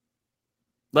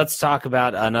 let's talk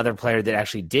about another player that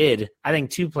actually did. I think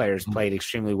 2 players played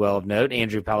extremely well of note.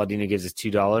 Andrew Palladino gives us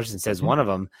 $2 and says one of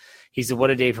them, he said, what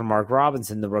a day for Mark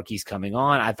Robinson. The rookie's coming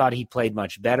on. I thought he played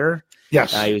much better.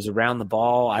 Yes. He was around the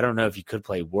ball. I don't know if he could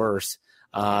play worse.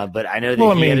 But I know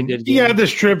that he had a good game. He had the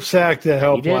strip sack to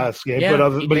help last game,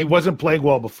 but he wasn't playing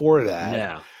well before that.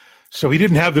 No. So he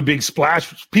didn't have the big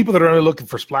splash. People that are only looking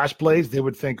for splash plays, they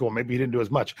would think, well, maybe he didn't do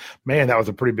as much. Man, that was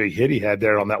a pretty big hit he had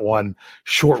there on that one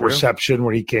short reception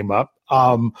when he came up.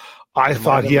 I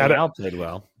thought he had played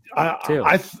well. too.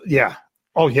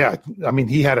 Oh yeah, I mean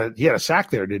he had a sack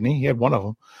there, didn't he? He had one of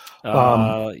them.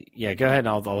 Yeah, go ahead and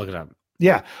I'll look it up.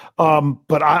 Yeah,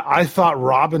 but I thought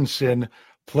Robinson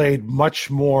played much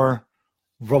more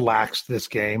relaxed this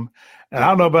game. And I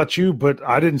don't know about you, but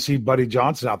I didn't see Buddy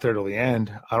Johnson out there till the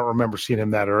end. I don't remember seeing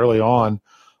him that early on.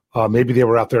 Maybe they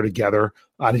were out there together.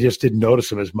 I just didn't notice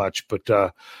him as much.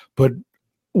 But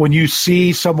when you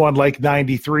see someone like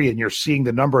 93 and you're seeing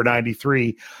the number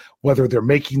 93, whether they're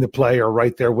making the play or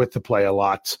right there with the play a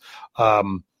lot,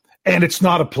 and it's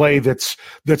not a play that's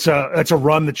a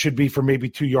run that should be for maybe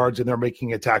 2 yards and they're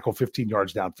making a tackle 15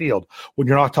 yards downfield. When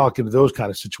you're not talking to those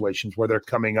kind of situations where they're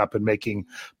coming up and making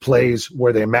plays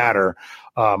where they matter,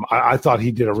 I thought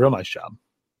he did a real nice job.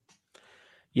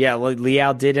 Yeah,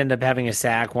 Leal did end up having a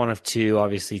sack, one of two.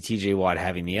 Obviously, T.J. Watt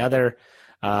having the other.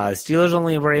 The Steelers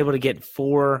only were able to get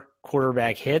 4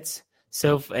 quarterback hits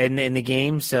in the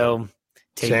game. So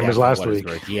same as last week.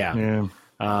 Yeah.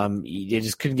 They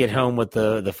just couldn't get home with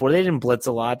the 4. They didn't blitz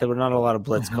a lot. There were not a lot of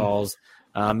blitz calls.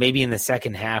 Maybe in the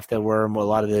second half there were a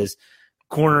lot of those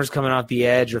corners coming off the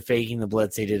edge or faking the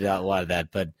blitz. They did a lot of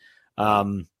that. But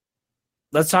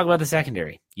let's talk about the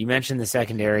secondary. You mentioned the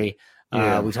secondary.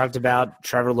 We talked about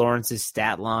Trevor Lawrence's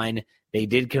stat line. They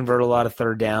did convert a lot of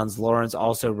third downs. Lawrence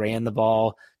also ran the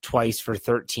ball twice for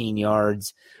 13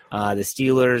 yards. The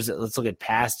Steelers, let's look at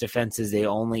past defenses. They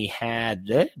only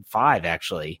had 5,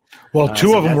 actually. Well,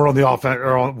 2 of them were on the offense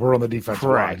or were on the defensive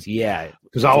line. Correct, yeah.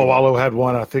 Because Alualu had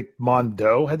one. I think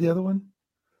Mondo had the other one.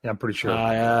 Yeah, I'm pretty sure.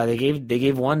 They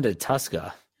gave one to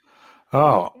Tuska.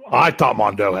 Oh, I thought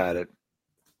Mondo had it.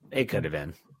 It could have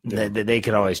been. Yeah. They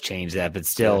could always change that, but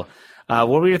still. Yeah.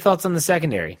 What were your thoughts on the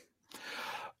secondary?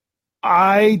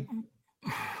 I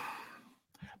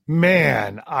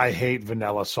hate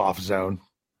vanilla soft zone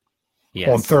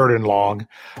on 3rd and long.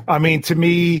 I mean, to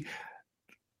me,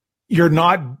 you're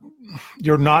not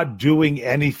doing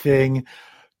anything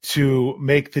to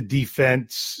make the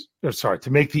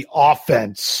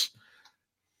offense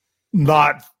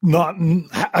not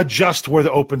adjust where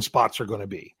the open spots are going to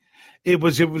be. It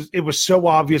was so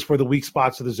obvious where the weak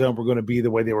spots of the zone were going to be the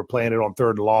way they were playing it on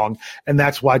 3rd and long, and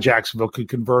that's why Jacksonville could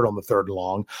convert on the 3rd and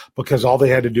long, because all they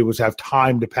had to do was have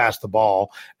time to pass the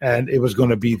ball, and it was going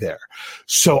to be there.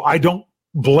 So I don't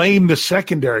blame the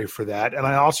secondary for that, and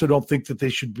I also don't think that they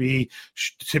should be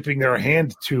tipping their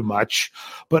hand too much.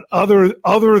 But other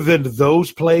than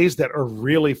those plays that are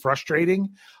really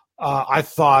frustrating, I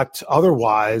thought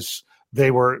otherwise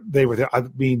they were there. I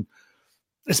mean,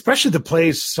 especially the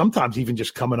plays sometimes even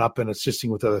just coming up and assisting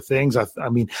with other things. I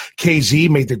mean, KZ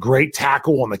made the great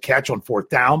tackle on the catch on 4th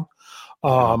down.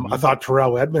 I thought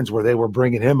Terrell Edmonds, where they were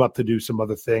bringing him up to do some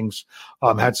other things,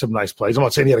 had some nice plays. I'm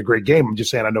not saying he had a great game. I'm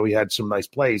just saying I know he had some nice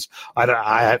plays.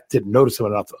 I didn't notice him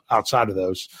enough outside of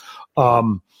those.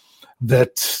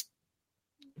 That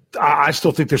I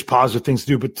still think there's positive things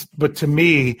to do. But to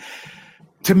me,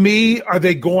 are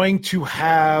they going to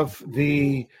have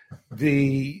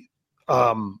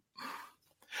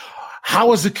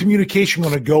how is the communication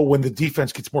going to go when the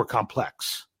defense gets more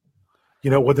complex?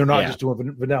 When they're not just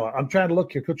doing vanilla. I'm trying to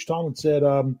look here. Coach Tomlin said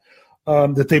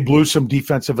that they blew some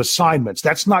defensive assignments.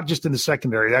 That's not just in the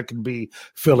secondary. That could be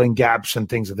filling gaps and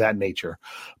things of that nature.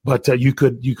 But you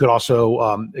could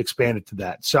also expand it to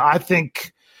that. So I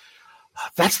think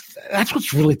that's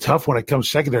what's really tough when it comes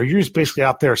to secondary. You're just basically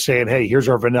out there saying, hey, here's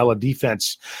our vanilla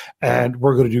defense, and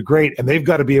we're going to do great. And they've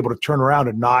got to be able to turn around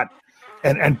and not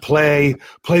and play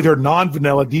their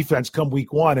non-vanilla defense come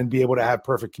week 1 and be able to have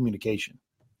perfect communication.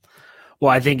 Well,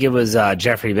 I think it was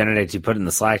Jeffrey Benedict who put in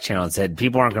the Slack channel and said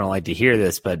people aren't going to like to hear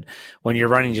this, but when you're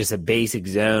running just a basic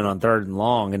zone on 3rd and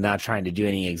long and not trying to do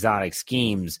any exotic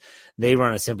schemes, they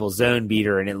run a simple zone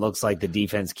beater and it looks like the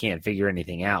defense can't figure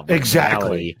anything out. But exactly. In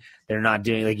reality, they're not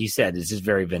doing, like you said, this is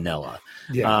very vanilla.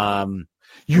 Yeah.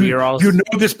 You know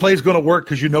this play is going to work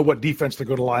because you know what defense they're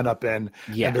going to line up in.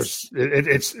 Yes.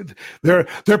 And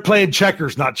they're playing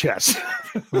checkers, not chess.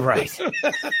 Right.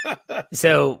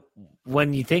 So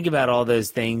when you think about all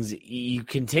those things, you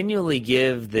continually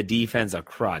give the defense a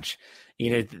crutch.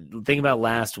 Think about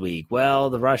last week. Well,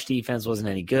 the rush defense wasn't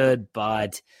any good,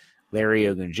 but Larry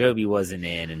Ogunjobi wasn't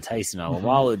in, and Tyson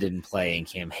Alualu didn't play, and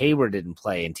Cam Hayward didn't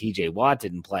play, and T.J. Watt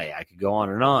didn't play. I could go on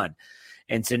and on.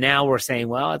 And so now we're saying,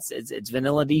 well, it's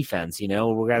vanilla defense. We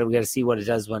got to see what it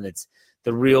does when it's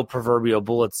the real proverbial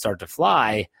bullets start to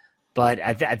fly. But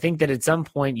I think that at some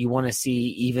point you want to see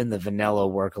even the vanilla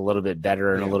work a little bit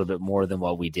better and a little bit more than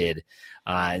what we did.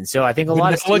 And so I think a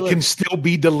lot of Steelers can still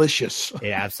be delicious.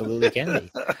 It absolutely can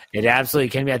be. It absolutely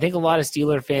can be. I think a lot of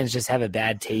Steeler fans just have a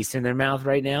bad taste in their mouth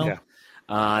right now.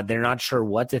 Yeah. They're not sure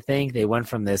what to think. They went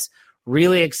from this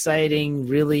really exciting,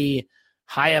 really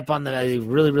high up on the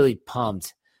really, really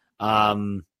pumped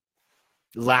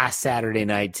last Saturday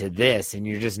night to this, and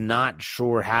you're just not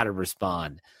sure how to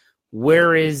respond.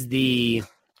 Where is the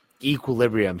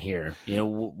equilibrium here?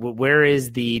 Where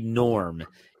is the norm?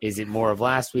 Is it more of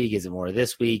last week? Is it more of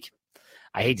this week?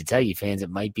 I hate to tell you, fans, it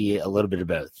might be a little bit of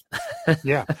both.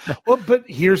 Yeah. Well, but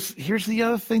here's the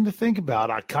other thing to think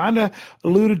about. I kind of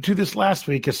alluded to this last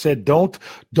week. I said, don't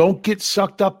get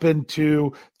sucked up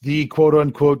into the quote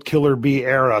unquote killer bee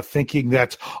era, thinking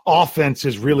that offense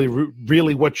is really,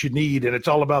 really what you need. And it's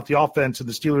all about the offense, and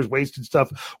the Steelers wasted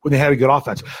stuff when they had a good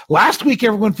offense. Last week,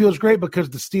 everyone feels great because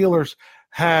the Steelers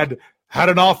had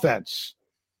an offense,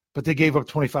 but they gave up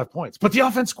 25 points. But the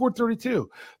offense scored 32.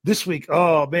 This week,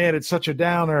 oh, man, it's such a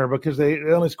downer because they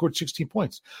only scored 16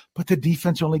 points. But the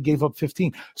defense only gave up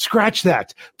 15. Scratch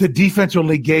that. The defense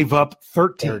only gave up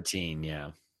 13. 13,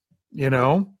 yeah.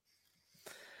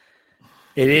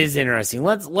 It is interesting.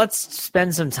 Let's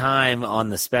spend some time on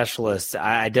the specialists.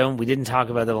 We didn't talk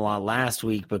about them a lot last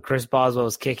week, but Chris Boswell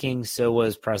was kicking, so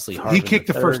was Presley Harvin. He kicked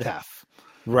the first half.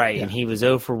 Right, yeah. And he was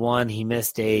 0 for 1. He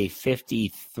missed a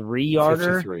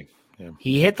 53-yarder. 53, yeah.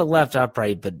 He hit the left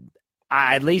upright, but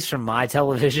at least from my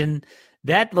television,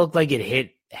 that looked like it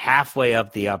hit halfway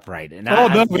up the upright. And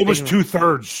it was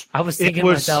 2/3. I was thinking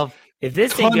to myself, if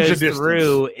this thing goes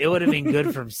through, it would have been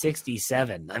good from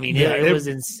 67. I mean, it was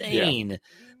insane,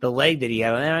 the leg that he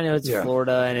had. And I know it's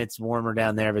Florida and it's warmer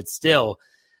down there, but still,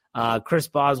 Chris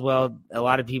Boswell, a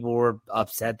lot of people were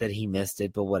upset that he missed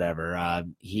it, but whatever.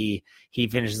 He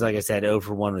finishes, like I said, 0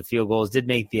 for 1 with field goals, did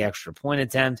make the extra point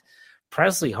attempt.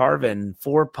 Presley Harvin,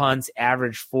 4 punts,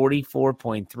 averaged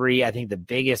 44.3. I think the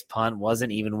biggest punt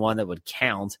wasn't even one that would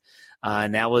count.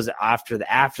 And that was after the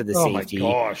safety,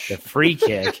 the free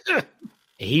kick.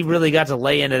 He really got to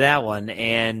lay into that one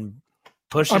and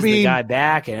pushes the guy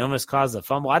back and almost caused a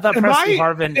fumble. I thought Presley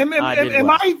Harvin did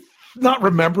well. I not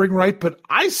remembering right, but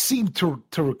I seem to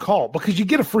recall, because you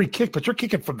get a free kick, but you're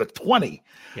kicking from the 20.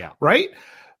 Yeah. Right?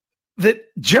 That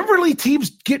generally teams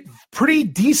get pretty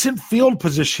decent field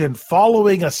position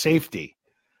following a safety.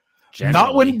 Generally.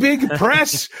 Not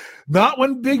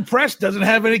when Big Press doesn't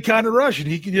have any kind of rush and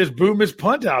he can just boom his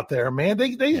punt out there, man.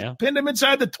 They pinned him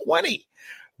inside the 20.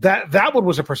 That one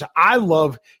was a person. I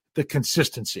love the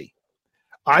consistency.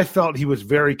 I felt he was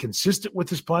very consistent with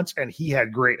his punts, and he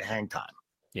had great hang time.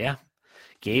 Yeah.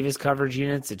 Gave his coverage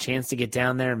units a chance to get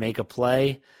down there and make a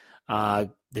play.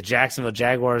 The Jacksonville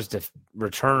Jaguars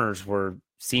returners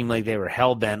seemed like they were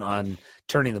hell-bent on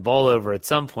turning the ball over at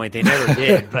some point. They never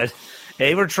did, but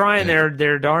they were trying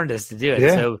their darndest to do it.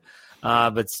 Yeah. So,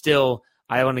 but still,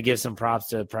 I want to give some props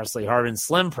to Presley Harvin.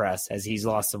 Slim press, as he's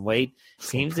lost some weight,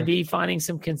 seems to be finding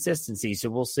some consistency. So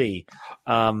we'll see.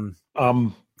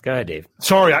 Go ahead, Dave.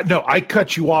 Sorry, I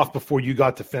cut you off before you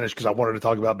got to finish because I wanted to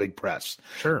talk about Big Press.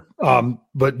 Sure.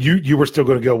 But you were still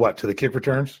going to go to the kick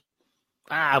returns?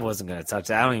 I wasn't going to touch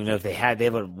that. I don't even know if they had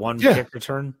one kick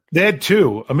return. They had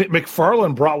 2. I mean,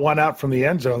 McFarland brought one out from the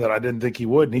end zone that I didn't think he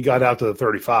would, and he got out to the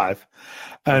 35.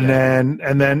 And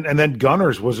then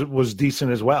Gunner's was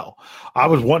decent as well. I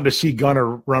was wanting to see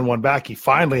Gunner run one back. He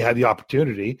finally had the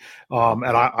opportunity. And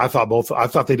I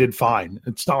thought they did fine.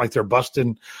 It's not like they're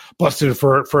busted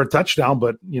for a touchdown,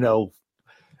 but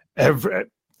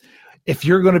if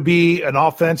you're going to be an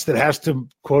offense that has to,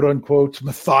 quote unquote,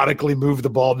 methodically move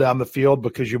the ball down the field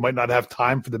because you might not have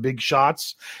time for the big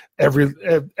shots, every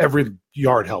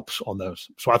yard helps on those.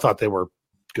 So I thought they were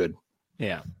good.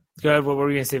 Yeah. Go ahead. What were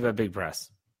you going to say about Big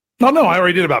Press? No, I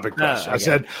already did about Big Press.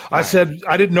 Okay. I said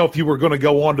I didn't know if you were going to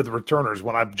go on to the returners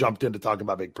when I jumped into talking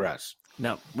about Big Press.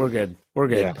 No, we're good.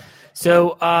 Yeah.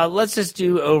 So let's just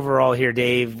do overall here,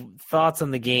 Dave. Thoughts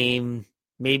on the game?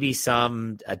 Maybe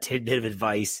a tidbit of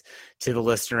advice to the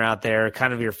listener out there,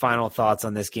 kind of your final thoughts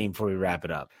on this game before we wrap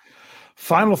it up.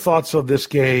 Final thoughts on this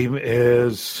game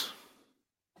is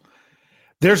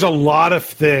there's a lot of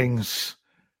things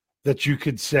that you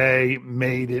could say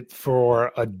made it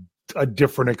for a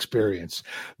different experience.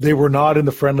 They were not in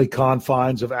the friendly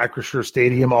confines of Acrisure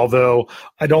Stadium, although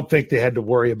I don't think they had to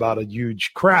worry about a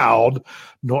huge crowd.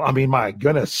 No, I mean, my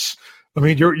goodness. I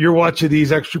mean, you're watching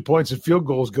these extra points and field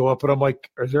goals go up, and I'm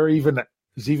like,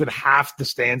 is even half the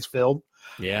stands filled?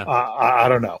 Yeah, I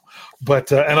don't know, but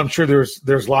and I'm sure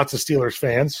there's lots of Steelers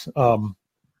fans,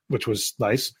 which was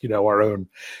nice. Our own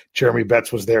Jeremy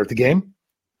Betts was there at the game,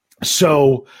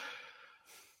 so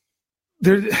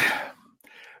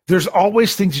there's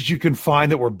always things that you can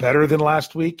find that were better than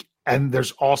last week. And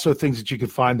there's also things that you can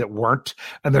find that weren't.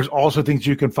 And there's also things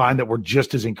you can find that were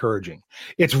just as encouraging.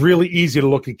 It's really easy to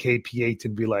look at KP8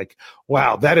 and be like,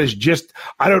 wow, that is just,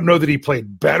 I don't know that he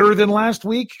played better than last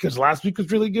week because last week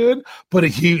was really good, but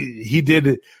he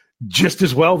did just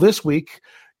as well this week.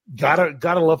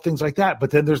 Gotta love things like that. But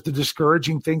then there's the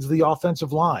discouraging things of the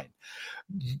offensive line.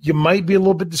 You might be a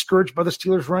little bit discouraged by the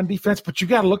Steelers' run defense, but you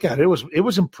got to look at it. It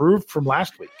was improved from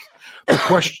last week.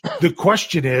 The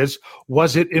question is,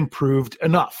 was it improved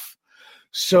enough?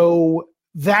 So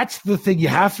that's the thing you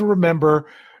have to remember.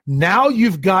 Now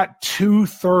you've got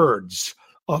 2/3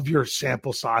 of your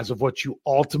sample size of what you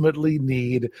ultimately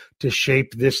need to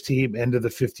shape this team into the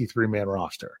 53-man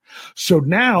roster. So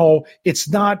now it's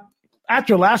not,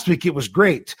 after last week, it was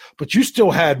great, but you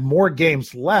still had more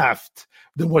games left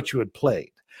than what you had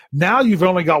played. Now you've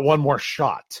only got one more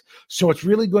shot. So it's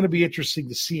really going to be interesting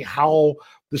to see how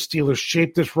the Steelers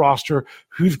shape this roster,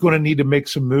 who's going to need to make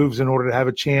some moves in order to have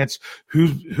a chance,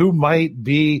 who might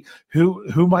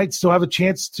still have a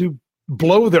chance to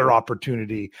blow their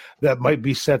opportunity that might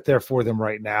be set there for them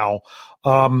right now.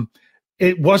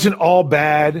 It wasn't all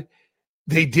bad.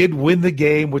 They did win the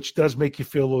game, which does make you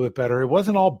feel a little bit better. It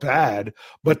wasn't all bad,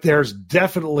 but there's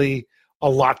definitely a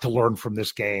lot to learn from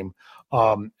this game.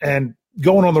 And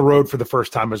going on the road for the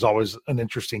first time is always an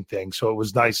interesting thing. So it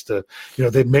was nice to,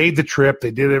 they made the trip.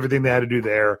 They did everything they had to do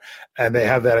there, and they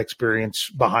have that experience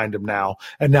behind them now.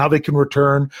 And now they can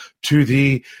return to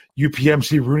the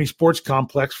UPMC Rooney Sports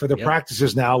Complex for their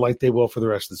practices now like they will for the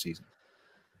rest of the season.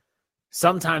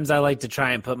 Sometimes I like to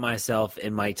try and put myself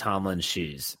in Mike Tomlin's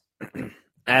shoes.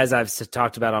 As I've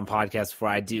talked about on podcasts before,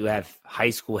 I do have high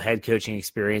school head coaching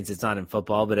experience. It's not in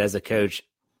football, but as a coach,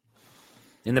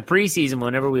 in the preseason,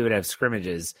 whenever we would have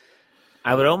scrimmages,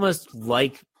 I would almost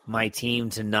like my team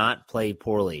to not play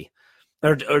poorly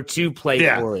or to play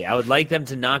poorly. I would like them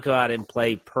to not go out and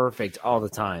play perfect all the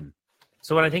time.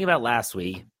 So when I think about last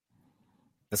week,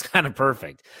 that's kind of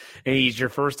perfect. And it's your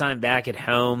first time back at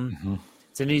home. Mm-hmm.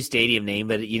 It's a new stadium name,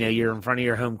 but you're in front of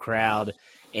your home crowd,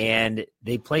 and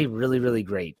they play really, really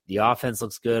great. The offense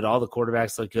looks good. All the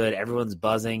quarterbacks look good. Everyone's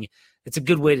buzzing. It's a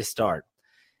good way to start.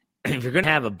 If you're going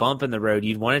to have a bump in the road,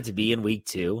 you'd want it to be in week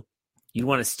 2. You'd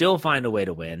want to still find a way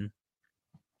to win.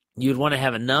 You'd want to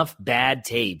have enough bad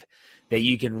tape that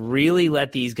you can really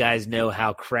let these guys know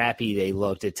how crappy they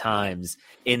looked at times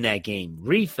in that game.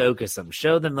 Refocus them.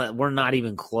 Show them that we're not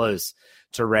even close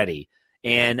to ready.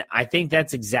 And I think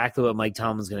that's exactly what Mike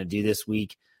Tomlin's going to do this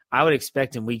week. I would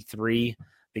expect in week 3,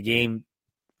 the game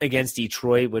against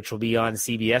Detroit, which will be on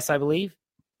CBS, I believe.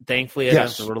 Thankfully, I don't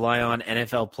have to rely on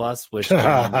NFL Plus, which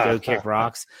can go kick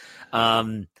rocks.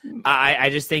 I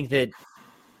just think that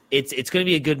it's going to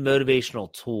be a good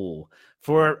motivational tool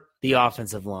for the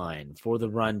offensive line, for the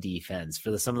run defense,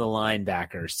 for some of the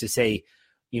linebackers to say,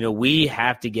 we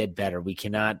have to get better. We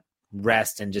cannot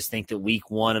rest and just think that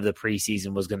week 1 of the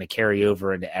preseason was going to carry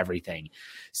over into everything.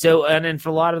 So, and then for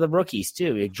a lot of the rookies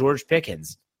too, like George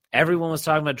Pickens. Everyone was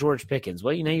talking about George Pickens.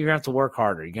 Well, you're going to have to work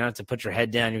harder. You're going to have to put your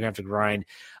head down. You're going to have to grind.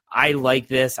 I like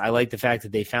this. I like the fact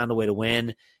that they found a way to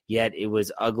win, yet it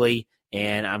was ugly,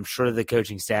 and I'm sure the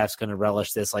coaching staff's going to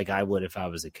relish this like I would if I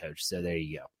was a coach. So there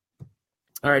you go.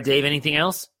 All right, Dave, anything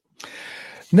else?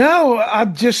 No,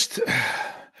 I'm just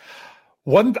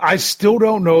I still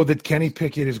don't know that Kenny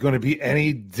Pickett is going to be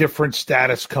any different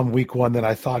status come week 1 than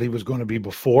I thought he was going to be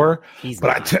before.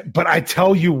 But I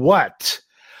tell you what,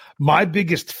 my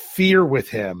biggest fear with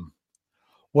him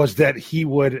was that he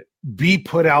would be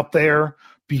put out there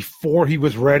before he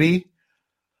was ready.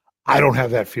 I don't have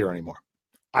that fear anymore.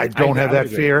 I don't have that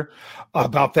fear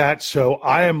about that. So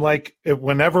I am like,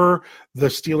 whenever the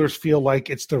Steelers feel like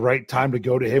it's the right time to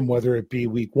go to him, whether it be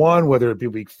week 1, whether it be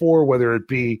week 4, whether it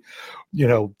be,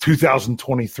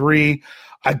 2023,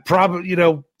 I'd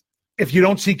probably, if you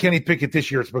don't see Kenny Pickett this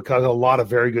year, it's because a lot of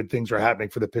very good things are happening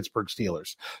for the Pittsburgh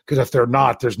Steelers. Because if they're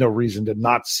not, there's no reason to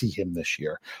not see him this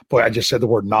year. Boy, I just said the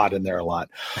word "not" in there a lot.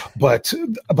 But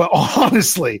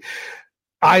honestly,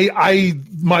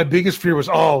 my biggest fear was,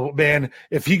 oh man,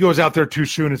 if he goes out there too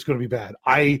soon, it's going to be bad.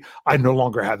 I no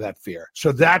longer have that fear.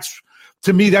 So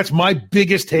to me, that's my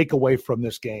biggest takeaway from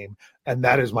this game, and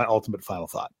that is my ultimate final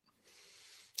thought.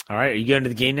 All right, are you going to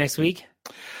the game next week?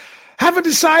 Haven't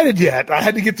decided yet. I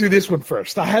had to get through this one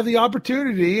first. I had the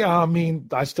opportunity. I mean,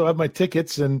 I still have my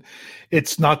tickets, and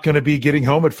it's not going to be getting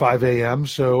home at 5 a.m.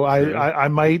 So I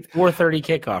might 4:30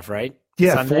 kickoff, right?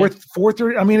 Yeah,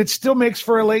 4:30. I mean, it still makes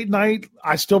for a late night.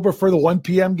 I still prefer the 1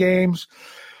 p.m. games.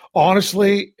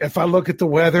 Honestly, if I look at the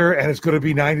weather and it's going to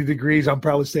be 90 degrees, I'm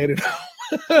probably staying at home.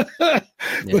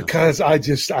 Because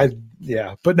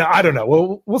but no, I don't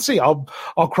know. We'll see. I'll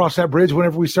cross that bridge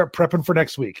whenever we start prepping for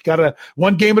next week.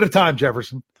 One game at a time,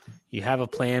 Jefferson. You have a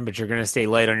plan, but you're going to stay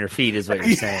light on your feet is what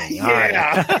you're saying. Yeah. All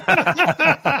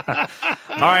right.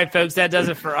 All right, folks, that does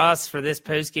it for us for this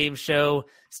post-game show.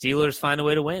 Steelers find a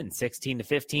way to win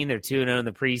 16-15. They're 2-0 in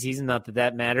the preseason. Not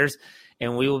that matters.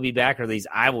 And we will be back, or at least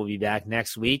I will be back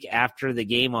next week after the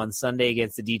game on Sunday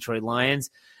against the Detroit Lions.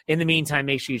 In the meantime,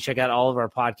 make sure you check out all of our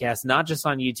podcasts, not just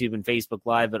on YouTube and Facebook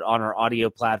Live, but on our audio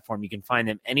platform. You can find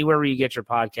them anywhere where you get your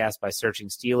podcast by searching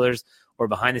Steelers or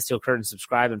Behind the Steel Curtain.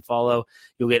 Subscribe and follow.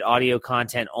 You'll get audio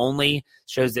content only,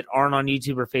 shows that aren't on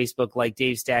YouTube or Facebook, like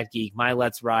Dave's Stat Geek, My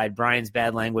Let's Ride, Brian's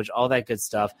Bad Language, all that good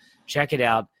stuff. Check it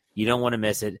out. You don't want to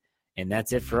miss it. And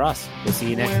that's it for us. We'll see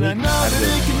you next week. Have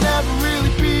a good one.